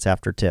 2 minutes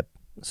after tip.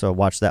 So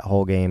watched that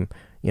whole game,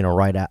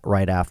 right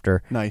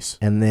after. Nice.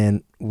 And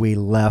then we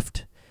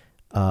left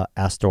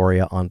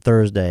Astoria on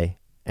Thursday,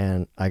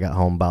 and I got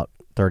home about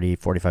 30,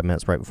 45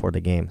 minutes right before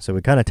the game. So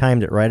we kind of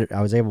timed it right.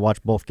 I was able to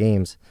watch both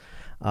games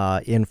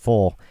in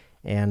full.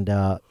 And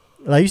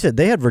like you said,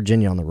 they had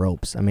Virginia on the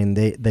ropes. I mean,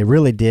 they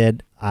really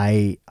did.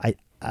 The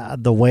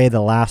way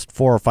the last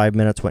 4 or 5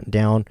 minutes went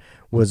down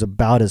was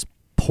about as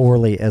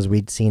poorly as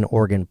we'd seen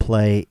Oregon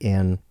play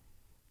in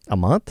a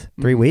month,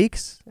 3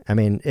 weeks. I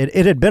mean,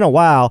 it had been a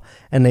while,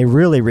 and they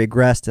really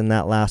regressed in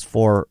that last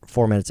 4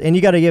 minutes. And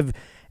you got to give,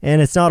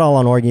 and it's not all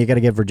on Oregon, you got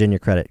to give Virginia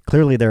credit.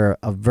 Clearly, they're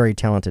a very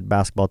talented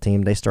basketball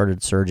team. They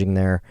started surging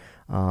there.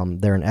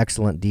 They're an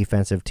excellent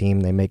defensive team.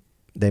 They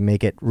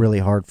make it really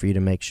hard for you to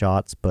make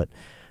shots. But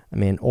I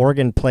mean,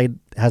 Oregon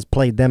has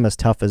played them as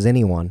tough as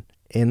anyone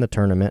in the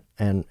tournament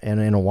and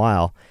in a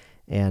while.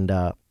 And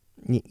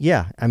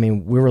yeah, I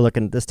mean, we were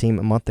looking at this team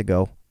a month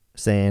ago,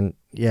 saying,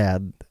 yeah,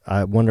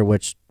 I wonder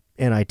which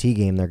NIT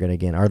game they're going to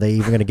get. Are they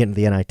even going to get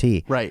into the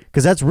NIT? Right.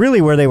 Because that's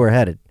really where they were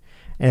headed.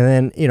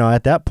 And then,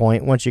 at that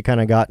point, once you kind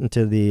of got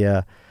into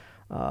the,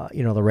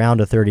 the round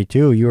of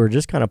 32, you were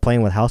just kind of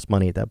playing with house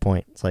money at that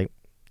point. It's like,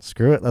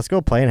 screw it, let's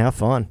go play and have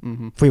fun.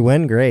 Mm-hmm. If we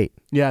win, great.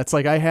 Yeah, it's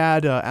like I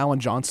had Alan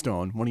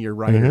Johnstone, one of your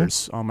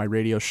writers, on my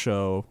radio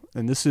show,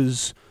 and this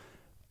is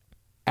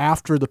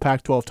after the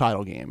Pac-12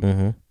 title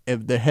game.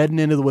 They're heading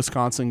into the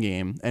Wisconsin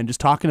game and just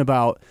talking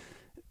about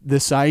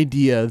this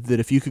idea that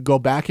if you could go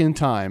back in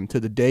time to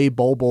the day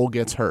Bol Bol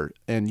gets hurt,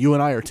 and you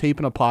and I are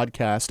taping a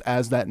podcast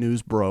as that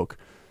news broke,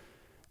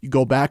 you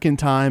go back in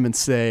time and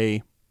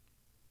say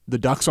the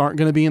Ducks aren't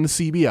going to be in the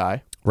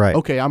CBI. Right.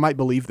 Okay, I might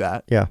believe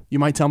that. Yeah. You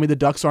might tell me the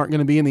Ducks aren't going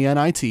to be in the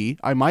NIT.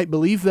 I might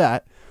believe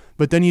that.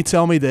 But then you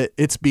tell me that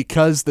it's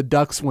because the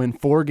Ducks win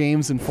 4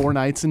 games in 4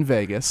 nights in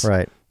Vegas.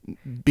 Right.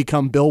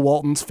 Become Bill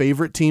Walton's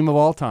favorite team of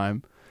all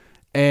time.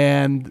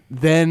 And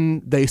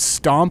then they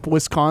stomp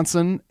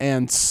Wisconsin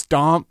and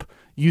stomp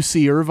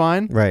UC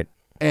Irvine. Right.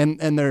 And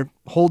they're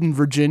holding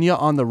Virginia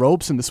on the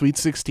ropes in the Sweet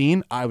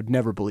 16. I would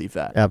never believe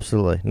that.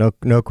 Absolutely.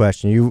 No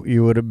question.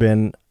 You would have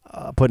been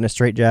put in a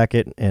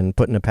straitjacket and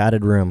put in a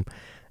padded room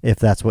if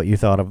that's what you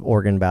thought of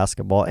Oregon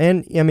basketball.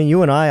 And, I mean,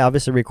 you and I,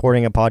 obviously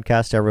recording a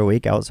podcast every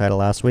week outside of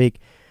last week,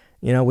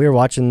 we were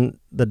watching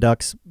the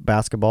Ducks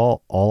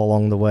basketball all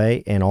along the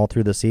way and all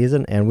through the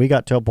season, and we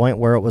got to a point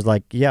where it was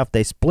like, yeah, if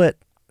they split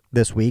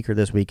this week or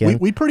this weekend.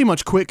 We pretty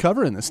much quit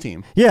covering this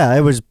team. Yeah,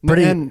 it was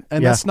pretty. And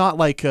that's not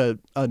like a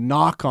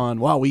knock on,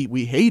 wow,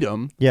 we hate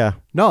them. Yeah.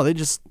 No,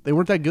 they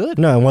weren't that good.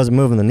 No, it wasn't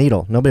moving the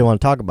needle. Nobody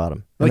wanted to talk about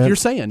them. Like you're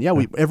saying, yeah,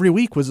 every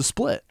week was a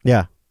split.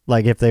 Yeah.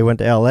 Like if they went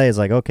to LA, it's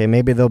like, okay,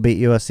 maybe they'll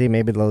beat USC,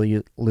 maybe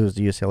they'll lose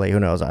to UCLA. Who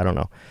knows? I don't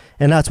know.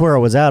 And that's where it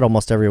was at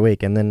almost every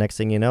week. And then next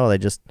thing you know,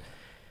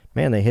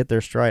 they hit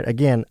their stride.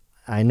 Again,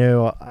 I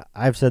know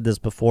I've said this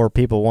before.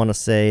 People want to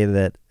say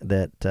that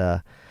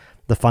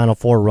the Final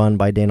Four run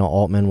by Dana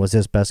Altman was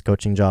his best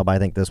coaching job. I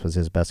think this was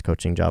his best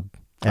coaching job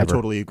ever. I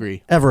totally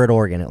agree. Ever at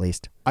Oregon, at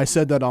least. I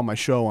said that on my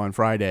show on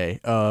Friday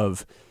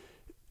of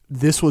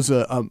this was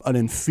an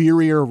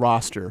inferior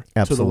roster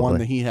to the one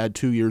that he had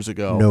 2 years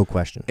ago. No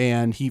question.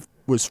 And he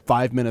was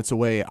 5 minutes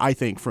away, I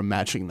think, from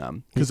matching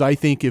them. Because I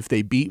think if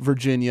they beat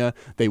Virginia,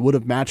 they would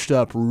have matched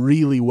up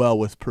really well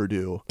with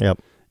Purdue.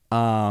 Yep.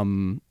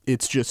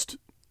 It's just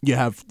you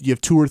have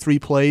 2 or 3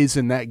 plays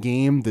in that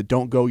game that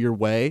don't go your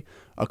way.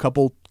 A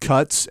couple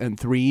cuts and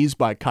threes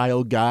by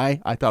Kyle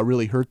Guy I thought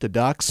really hurt the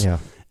Ducks. Yeah.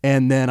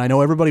 And then I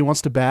know everybody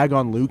wants to bag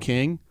on Lou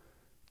King.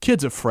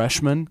 Kid's a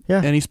freshman,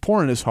 and he's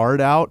pouring his heart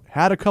out.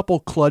 Had a couple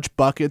clutch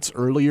buckets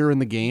earlier in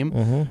the game.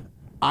 Mm-hmm.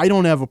 I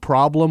don't have a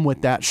problem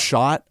with that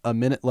shot a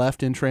minute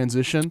left in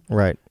transition.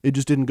 Right. It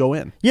just didn't go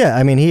in. Yeah,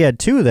 I mean, he had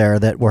 2 there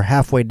that were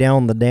halfway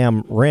down the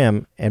damn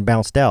rim and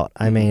bounced out.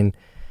 I mean,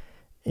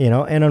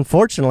 and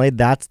unfortunately,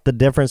 that's the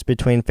difference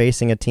between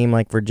facing a team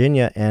like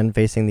Virginia and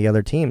facing the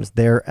other teams.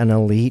 They're an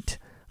elite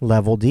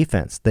level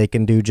defense. They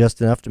can do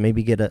just enough to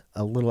maybe get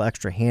a little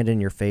extra hand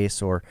in your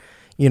face or,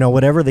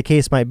 whatever the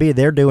case might be.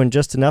 They're doing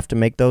just enough to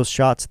make those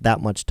shots that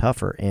much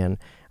tougher. And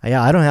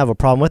yeah, I don't have a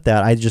problem with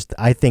that.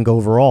 I think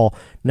overall,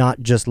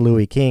 not just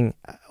Louis King,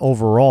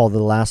 overall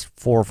the last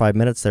 4 or 5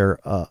 minutes there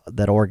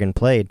that Oregon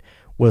played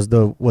was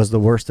the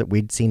worst that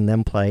we'd seen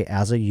them play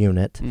as a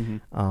unit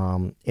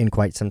in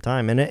quite some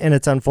time. And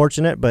it's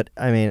unfortunate, but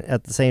I mean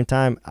at the same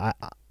time,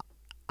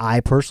 I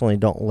personally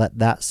don't let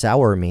that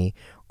sour me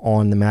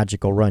on the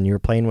magical run. You're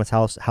playing with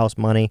house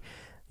money.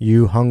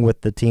 You hung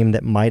with the team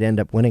that might end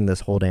up winning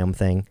this whole damn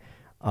thing,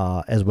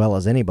 as well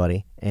as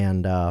anybody,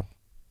 and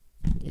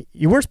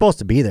you weren't supposed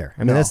to be there.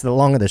 I mean, that's the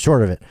long and the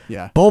short of it.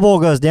 Yeah. Bobo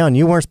goes down.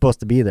 You weren't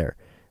supposed to be there.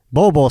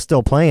 Bobo's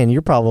still playing.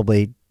 You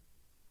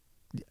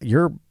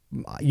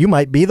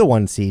might be the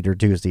 1 seed or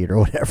 2 seed or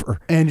whatever.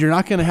 And you're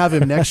not going to have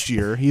him next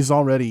year. He's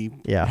already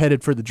Yeah.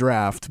 headed for the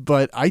draft.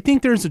 But I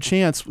think there's a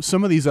chance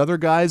some of these other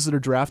guys that are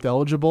draft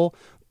eligible,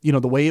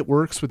 the way it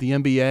works with the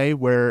NBA,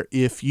 where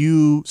if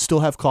you still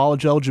have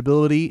college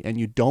eligibility and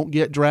you don't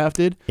get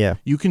drafted,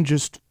 you can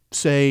just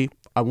say,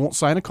 I won't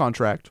sign a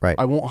contract. Right.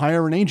 I won't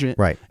hire an agent.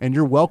 Right. And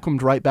you're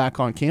welcomed right back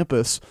on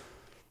campus.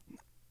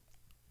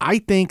 I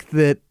think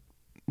that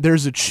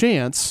there's a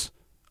chance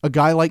a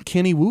guy like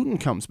Kenny Wooten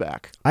comes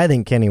back. I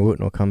think Kenny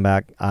Wooten will come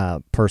back,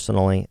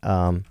 personally.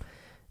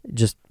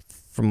 Just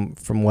from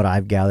what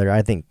I've gathered,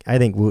 I think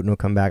Wooten will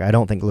come back. I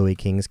don't think Louis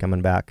King's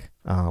coming back.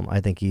 I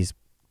think he's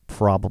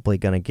probably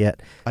going to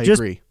get. I just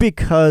agree.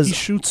 Because he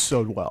shoots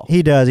so well.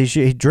 He does.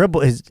 He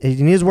dribbles.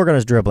 He needs to work on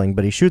his dribbling,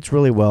 but he shoots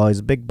really well. He's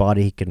a big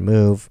body. He can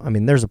move. I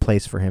mean, there's a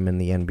place for him in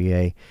the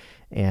NBA.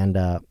 And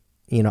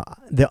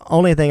the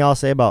only thing I'll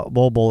say about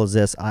Bol Bol is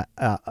this: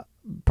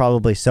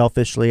 probably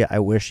selfishly, I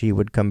wish he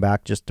would come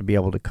back just to be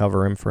able to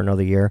cover him for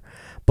another year.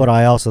 But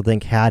I also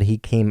think had he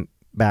came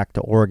back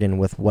to Oregon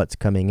with what's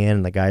coming in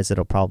and the guys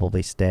that'll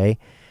probably stay,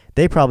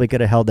 they probably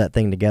could have held that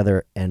thing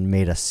together and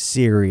made a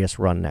serious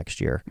run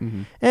next year.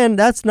 Mm-hmm. And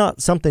that's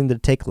not something to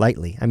take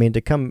lightly. I mean,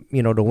 to come,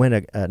 to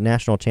win a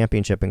national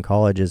championship in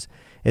college is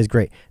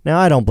great. Now,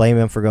 I don't blame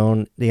him for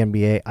going to the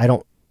NBA.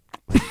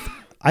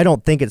 I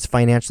don't think it's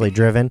financially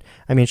driven.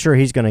 I mean, sure,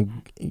 he's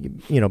going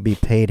to, be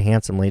paid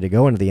handsomely to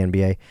go into the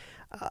NBA.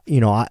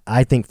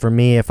 I think for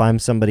me, if I'm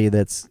somebody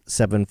that's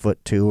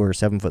 7'2" or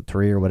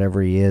 7'3" or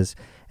whatever he is,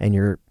 and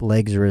your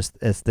legs are as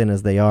thin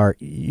as they are,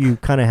 you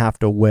kind of have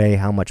to weigh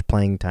how much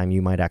playing time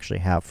you might actually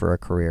have for a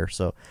career.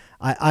 So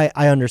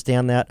I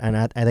understand that, and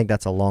I think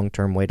that's a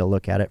long-term way to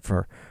look at it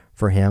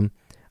for him.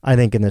 I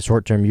think in the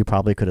short term, you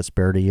probably could have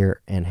spared a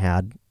year and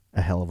had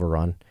a hell of a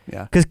run.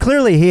 Yeah. Because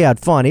clearly he had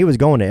fun. He was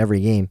going to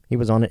every game. He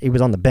was on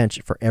the bench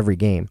for every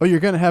game. Oh, you're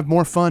going to have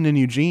more fun in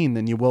Eugene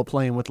than you will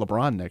playing with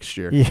LeBron next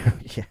year. Yeah,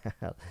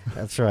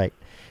 that's right.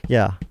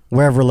 Yeah,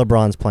 wherever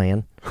LeBron's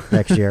playing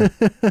next year.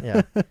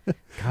 Yeah.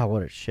 God,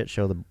 what a shit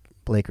show the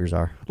Lakers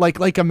are.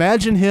 Like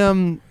imagine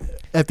him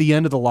at the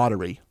end of the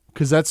lottery,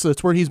 because that's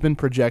where he's been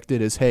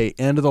projected as, hey,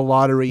 end of the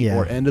lottery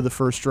or end of the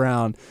first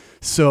round.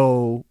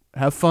 So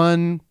have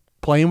fun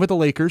playing with the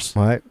Lakers.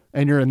 Right.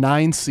 And you're a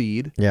 9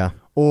 seed. Yeah.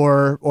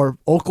 Or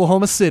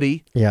Oklahoma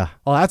City. Yeah.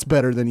 Well, that's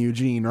better than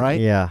Eugene, right?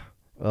 Yeah.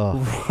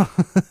 Oh.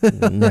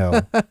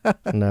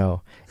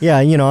 No. Yeah,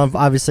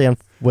 obviously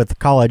with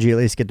college, you at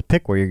least get to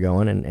pick where you're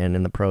going, and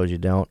in the pros, you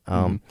don't.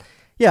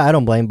 Yeah, I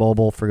don't blame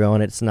Bol for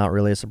going. It's not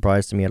really a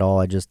surprise to me at all.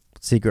 I just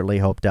secretly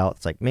hoped out.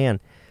 It's like, man,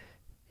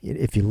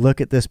 if you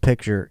look at this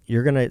picture,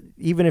 you're going to,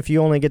 even if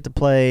you only get to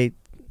play,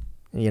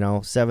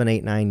 7,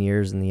 8, 9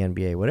 years in the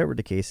NBA, whatever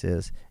the case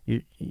is,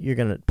 you're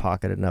going to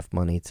pocket enough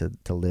money to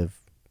live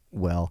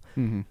well.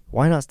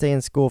 Why not stay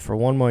in school for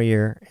one more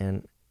year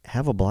and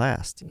have a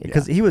blast?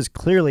 Because he was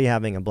clearly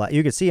having a blast.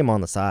 You could see him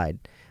on the side.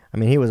 I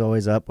mean, he was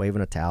always up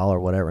waving a towel or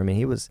whatever. I mean,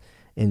 he was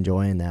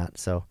enjoying that.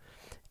 So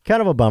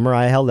kind of a bummer.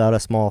 I held out a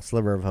small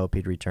sliver of hope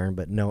he'd return,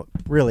 but no,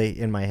 really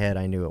in my head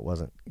I knew it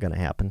wasn't going to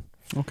happen.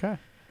 Okay.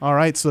 All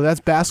right, so that's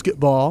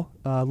basketball.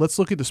 Let's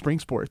look at the spring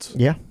sports.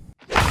 Yeah.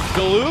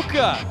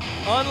 DeLuca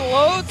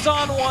unloads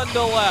on one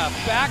to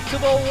left. Back to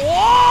the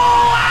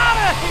wall.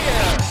 Out of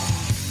here.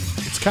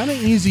 It's kind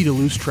of easy to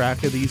lose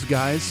track of these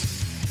guys.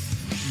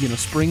 You know,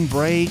 spring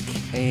break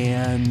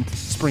and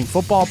spring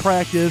football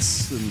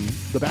practice and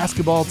the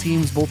basketball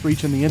teams both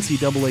reaching the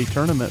NCAA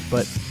tournament.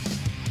 But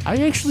I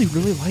actually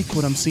really like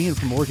what I'm seeing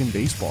from Oregon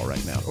baseball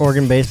right now.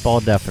 Oregon baseball,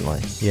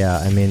 definitely. Yeah,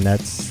 I mean,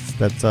 that's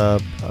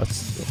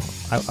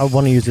I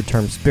want to use the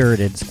term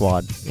spirited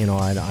squad. You know,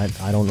 I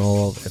don't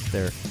know if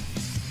they're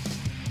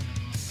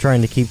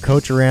trying to keep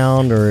coach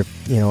around or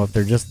if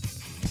they're just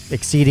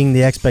exceeding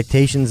the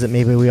expectations that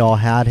maybe we all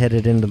had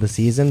headed into the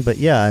season. But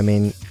yeah, I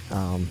mean,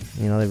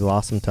 they've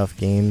lost some tough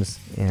games,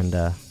 and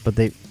but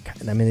they're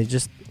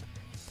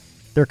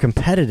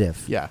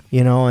competitive. Yeah.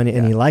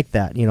 And you like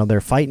that.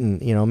 They're fighting.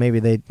 Maybe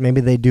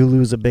they do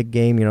lose a big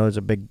game. There's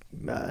a big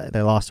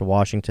they lost to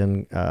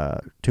Washington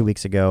 2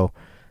 weeks ago.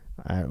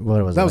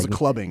 What was that? It Was like, a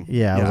clubbing.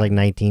 Yeah, it was like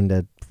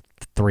 19-3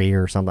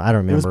 or something. I don't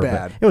remember. It was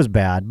bad. It was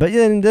bad. But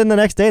then the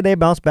next day they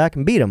bounced back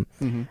and beat them.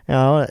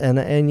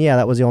 And yeah,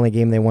 that was the only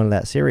game they won of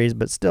that series.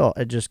 But still,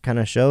 it just kind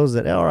of shows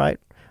that all right,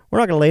 we're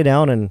not going to lay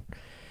down and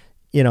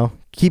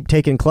keep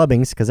taking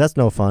clubbings because that's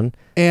no fun.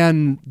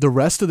 And the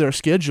rest of their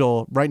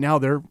schedule right now,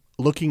 they're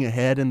looking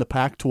ahead in the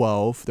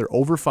Pac-12. They're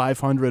over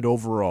 500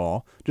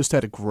 overall. Just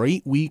had a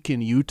great week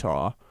in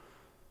Utah.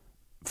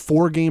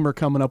 4-gamer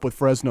coming up with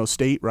Fresno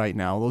State right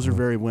now. Those are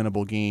very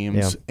winnable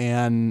games. Yeah.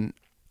 And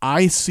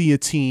I see a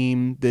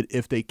team that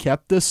if they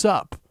kept this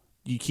up,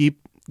 you keep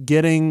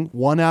getting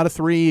 1 out of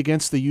 3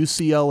 against the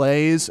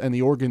UCLAs and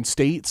the Oregon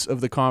States of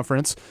the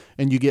conference,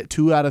 and you get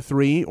 2 out of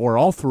 3 or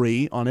all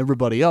 3 on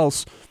everybody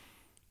else,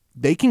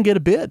 they can get a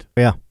bid.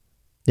 Yeah.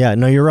 Yeah,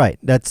 no, you're right.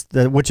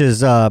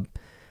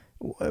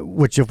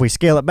 Which if we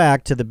scale it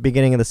back to the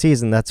beginning of the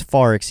season, that's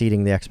far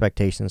exceeding the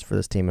expectations for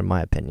this team, in my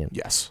opinion.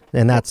 Yes.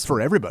 And that's for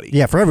everybody.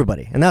 Yeah, for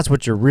everybody. And that's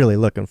what you're really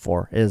looking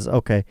for is,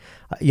 okay,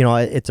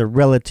 it's a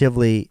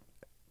relatively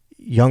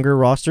younger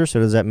roster.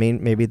 So does that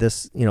mean maybe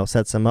this,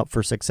 sets them up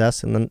for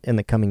success in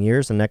the coming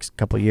years, the next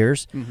couple of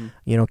years?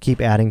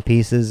 Keep adding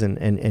pieces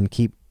and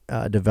keep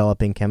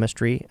developing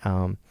chemistry.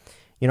 I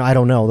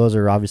don't know. Those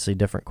are obviously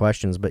different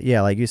questions. But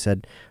yeah, like you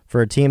said,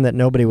 for a team that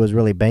nobody was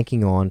really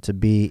banking on to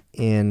be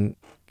in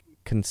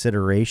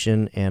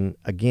consideration and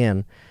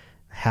again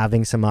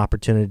having some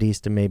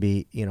opportunities to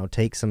maybe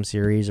take some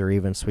series or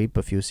even sweep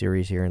a few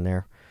series here and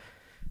there,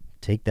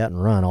 take that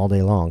and run all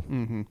day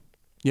long.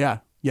 Yeah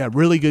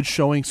really good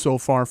showing so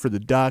far for the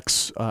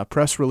Ducks.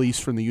 Press release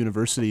from the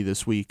university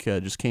this week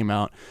just came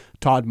out.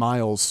 Todd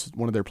Miles,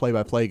 one of their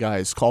play-by-play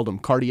guys, called them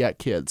cardiac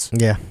kids.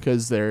 Yeah,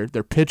 because their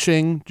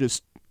pitching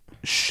just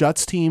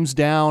shuts teams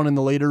down in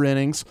the later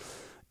innings,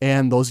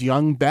 and those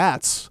young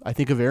bats, I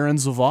think of Aaron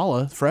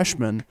Zavala,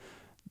 freshman,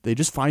 they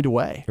just find a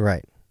way.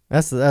 Right.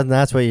 That's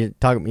what you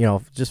talk.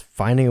 Just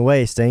finding a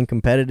way, staying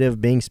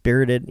competitive, being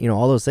spirited.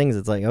 All those things.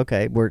 It's like,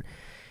 okay, we're,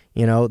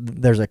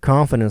 there's a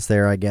confidence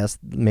there, I guess,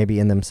 maybe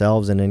in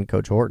themselves and in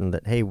Coach Horton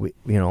that hey, we're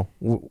down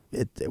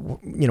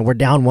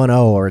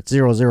 1-0 or it's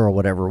 0-0 or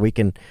whatever. We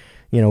can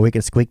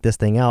squeak this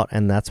thing out,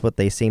 and that's what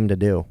they seem to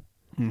do.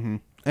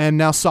 And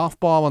now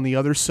softball on the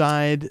other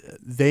side,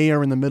 they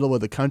are in the middle of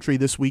the country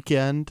this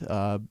weekend.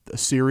 A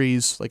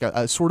series, like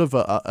a sort of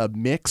a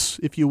mix,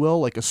 if you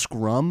will, like a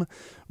scrum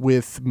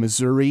with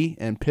Missouri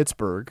and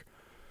Pittsburgh.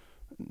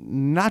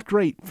 Not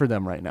great for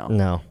them right now.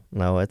 No,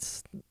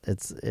 it's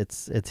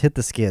hit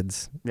the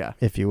skids, yeah,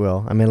 if you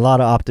will. I mean, a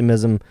lot of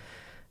optimism.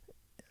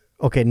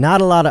 Okay, not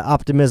a lot of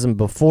optimism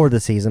before the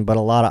season, but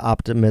a lot of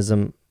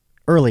optimism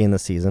early in the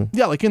season.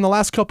 Yeah, like in the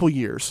last couple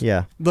years.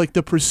 Yeah. Like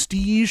the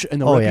prestige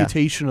and the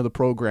reputation of the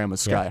program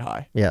is sky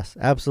high. Yes,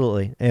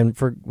 absolutely. And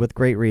with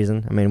great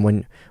reason. I mean,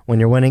 when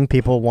you're winning,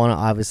 people want to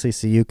obviously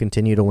see you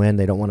continue to win.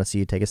 They don't want to see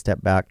you take a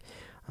step back.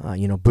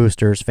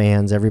 Boosters,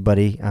 fans,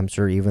 everybody, I'm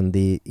sure even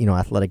the,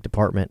 athletic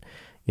department,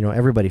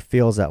 everybody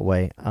feels that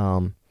way.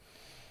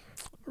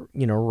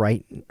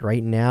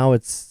 Right now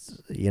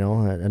it's,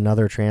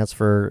 another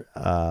transfer,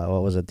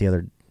 what was it, the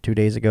other 3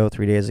 days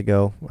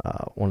ago,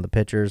 one of the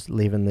pitchers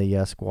leaving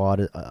the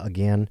squad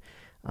again.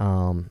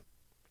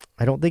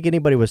 I don't think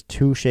anybody was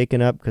too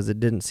shaken up because it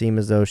didn't seem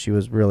as though she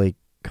was really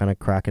kind of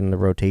cracking the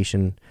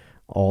rotation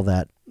all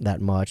that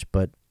much,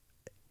 but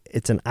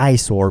it's an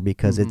eyesore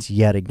because it's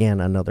yet again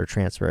another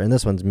transfer, and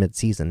this one's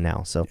mid-season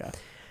now. So yeah.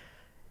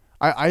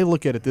 I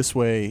look at it this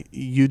way.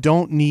 You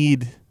don't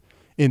need,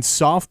 in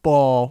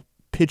softball,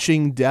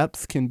 pitching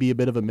depth can be a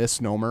bit of a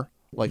misnomer.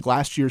 Like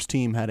last year's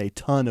team had a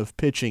ton of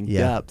pitching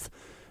depth,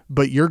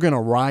 but you're going to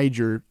ride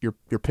your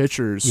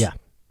pitchers. Yeah.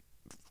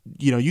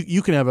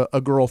 You can have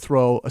a girl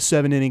throw a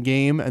 7-inning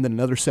game and then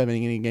another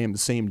 7-inning game the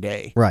same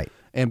day. Right.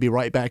 and be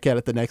right back at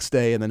it the next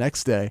day and the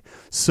next day.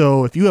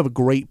 So if you have a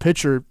great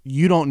pitcher,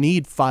 you don't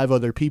need 5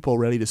 other people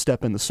ready to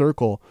step in the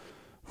circle.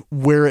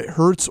 Where it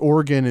hurts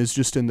Oregon is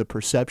just in the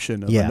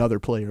perception of another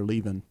player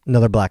leaving.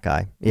 Another black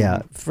eye.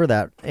 Yeah, for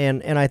that.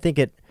 And I think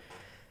it,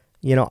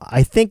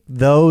 I think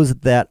those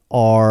that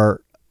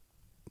are,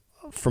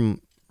 from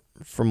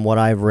what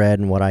I've read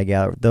and what I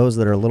gather, those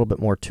that are a little bit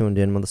more tuned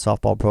in with the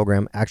softball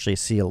program actually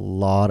see a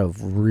lot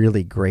of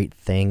really great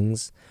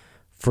things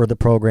for the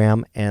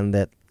program, and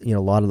that, a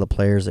lot of the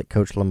players that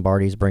Coach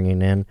Lombardi's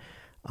bringing in,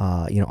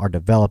 are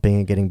developing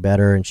and getting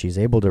better, and she's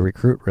able to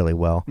recruit really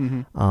well.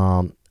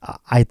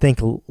 I think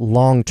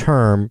long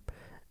term,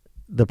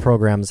 the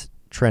program's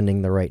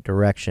trending the right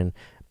direction,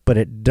 but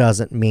it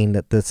doesn't mean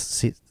that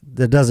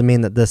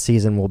this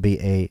season will be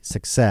a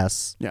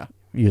success. Yeah.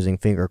 Using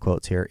finger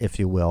quotes here, if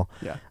you will.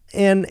 Yeah.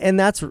 And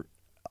that's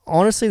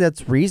honestly,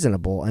 that's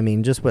reasonable. I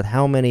mean, just with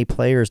how many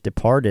players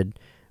departed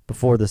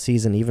before the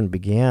season even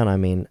began. I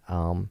mean,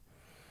 I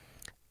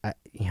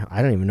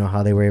don't even know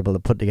how they were able to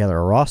put together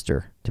a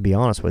roster, to be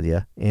honest with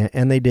you.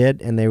 And they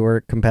did, and they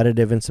were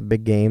competitive in some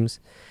big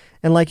games.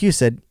 And like you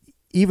said,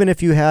 even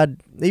if you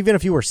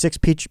were 6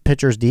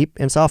 pitchers deep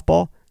in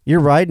softball, you're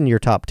riding your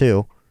top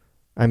 2.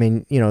 I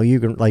mean, you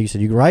can, like you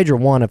said, you can ride your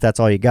 1 if that's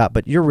all you got,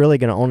 but you're really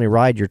going to only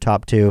ride your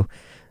top 2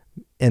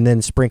 and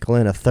then sprinkle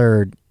in a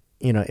third,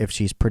 if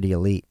she's pretty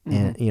elite.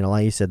 And,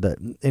 like you said, that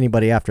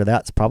anybody after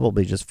that's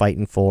probably just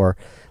fighting for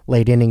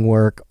late inning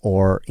work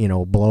or,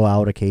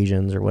 blowout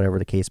occasions or whatever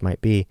the case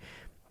might be.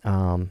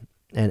 And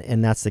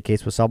that's the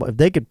case with softball. If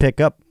they could pick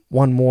up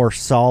one more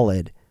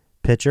solid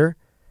pitcher,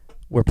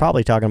 we're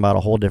probably talking about a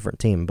whole different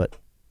team, but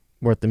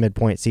we're at the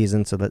midpoint of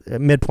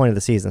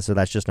the season, so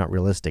that's just not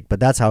realistic.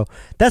 But that's how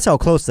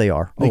close they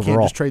are they overall.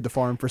 Can't just trade the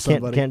farm for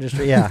somebody. Can't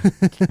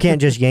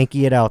just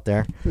Yankee it out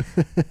there.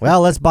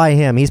 Well, let's buy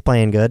him. He's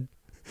playing good.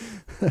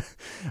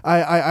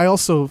 I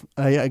also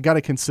got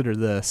to consider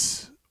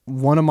this.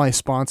 One of my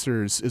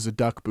sponsors is a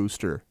duck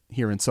booster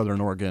here in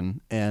Southern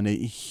Oregon and a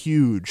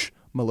huge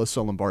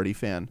Melissa Lombardi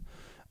fan.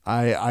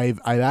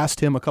 I've asked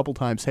him a couple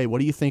times, hey, what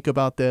do you think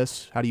about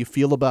this? How do you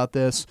feel about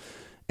this?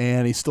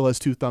 And he still has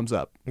 2 thumbs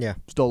up. Yeah.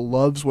 Still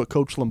loves what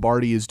Coach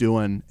Lombardi is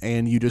doing.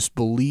 And you just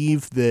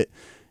believe that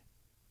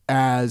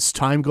as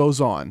time goes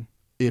on,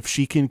 if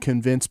she can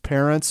convince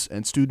parents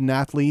and student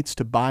athletes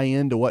to buy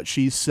into what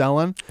she's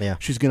selling,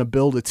 she's going to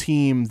build a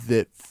team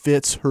that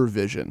fits her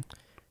vision.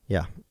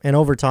 Yeah. And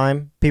over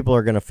time, people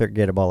are going to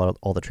forget about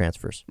all the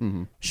transfers.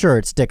 Mm-hmm. Sure,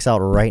 it sticks out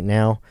right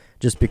now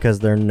just because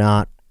they're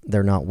not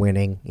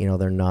winning.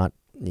 They're not,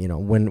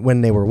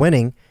 when they were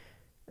winning,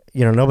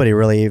 nobody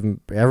really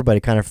everybody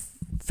kind of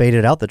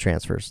faded out the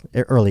transfers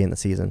early in the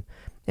season.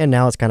 And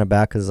now it's kind of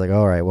back because it's like,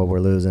 all right, well, we're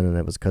losing, and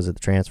it was because of the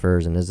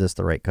transfers, and is this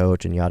the right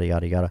coach, and yada,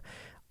 yada, yada.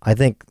 I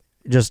think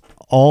just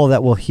all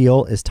that will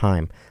heal is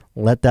time.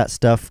 Let that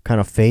stuff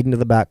kind of fade into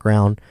the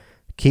background.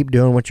 Keep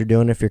doing what you're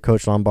doing if you're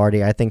Coach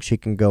Lombardi. I think she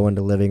can go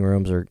into living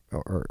rooms or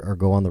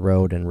go on the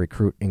road and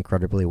recruit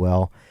incredibly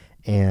well.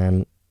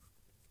 And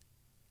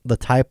the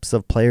types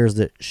of players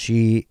that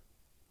she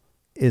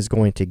is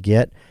going to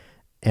get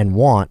and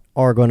want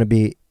are going to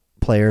be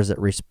players that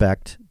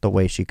respect the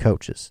way she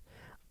coaches.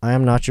 I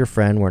am not your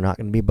friend. We're not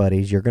going to be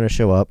buddies. You're going to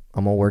show up.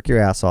 I'm going to work your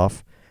ass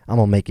off. I'm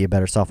going to make you a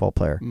better softball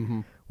player.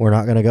 Mm-hmm. We're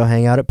not going to go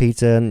hang out at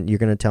pizza and you're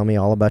going to tell me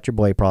all about your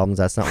boy problems.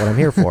 That's not what I'm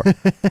here for.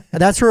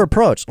 That's her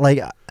approach. Like,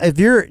 if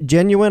you're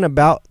genuine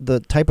about the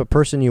type of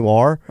person you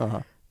are,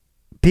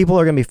 people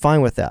are going to be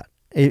fine with that.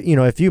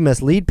 If you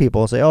mislead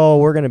people and say, oh,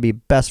 we're going to be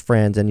best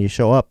friends, and you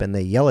show up and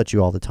they yell at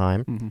you all the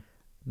time,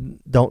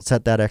 don't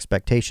set that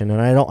expectation.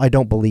 And I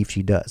don't believe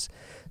she does.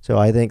 So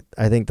I think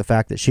the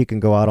fact that she can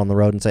go out on the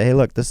road and say, hey,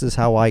 look, this is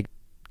how I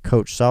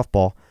coach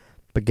softball,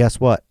 but guess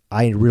what?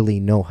 I really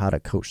know how to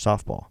coach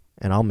softball,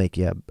 and I'll make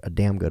you a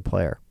damn good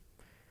player.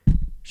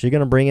 She's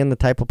going to bring in the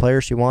type of player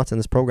she wants, and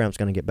this program's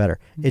going to get better.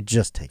 It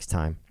just takes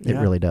time. It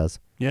really does.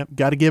 Yep,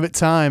 got to give it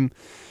time.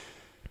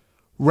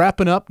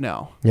 Wrapping up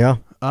now. Yeah.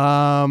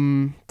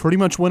 Pretty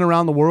much went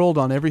around the world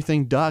on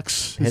everything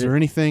Ducks. Is there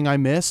anything I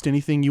missed?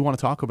 Anything you want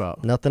to talk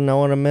about? Nothing I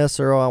want to miss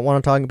or I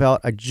want to talk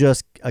about. I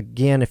just,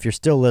 again, if you're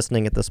still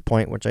listening at this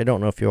point, which I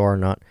don't know if you are or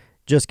not,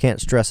 just can't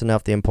stress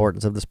enough the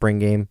importance of the spring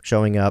game,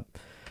 showing up,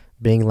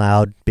 being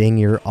loud, being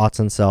your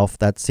Autzen self.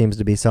 That seems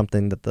to be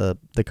something that the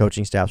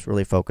coaching staff's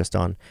really focused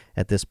on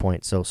at this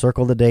point. So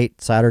circle the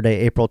date, Saturday,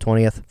 April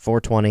 20th,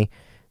 4:20.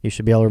 You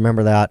should be able to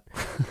remember that.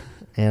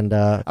 And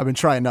I've been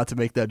trying not to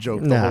make that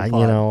joke.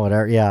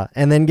 Whatever. Yeah.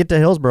 And then get to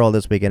Hillsboro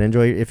this weekend.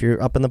 Enjoy. If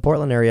you're up in the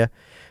Portland area,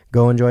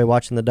 go enjoy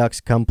watching the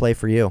Ducks come play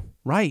for you.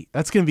 Right.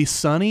 That's going to be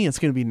sunny. It's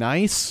going to be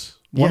nice.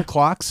 1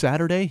 o'clock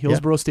Saturday,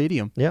 Hillsboro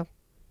Stadium. Yeah.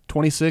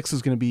 26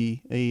 is going to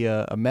be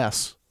a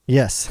mess.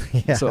 Yes.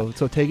 Yeah. So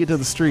take it to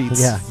the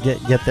streets. Yeah.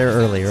 Get there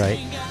early, right?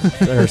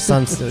 Or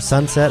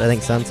sunset. I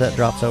think sunset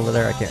drops over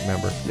there. I can't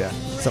remember. Yeah.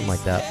 Something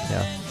like that.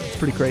 Yeah.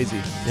 Pretty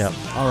crazy. Yeah.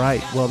 All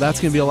right. Well,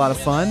 that's going to be a lot of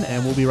fun,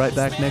 and we'll be right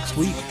back next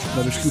week.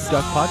 Another Scoop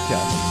Duck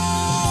podcast.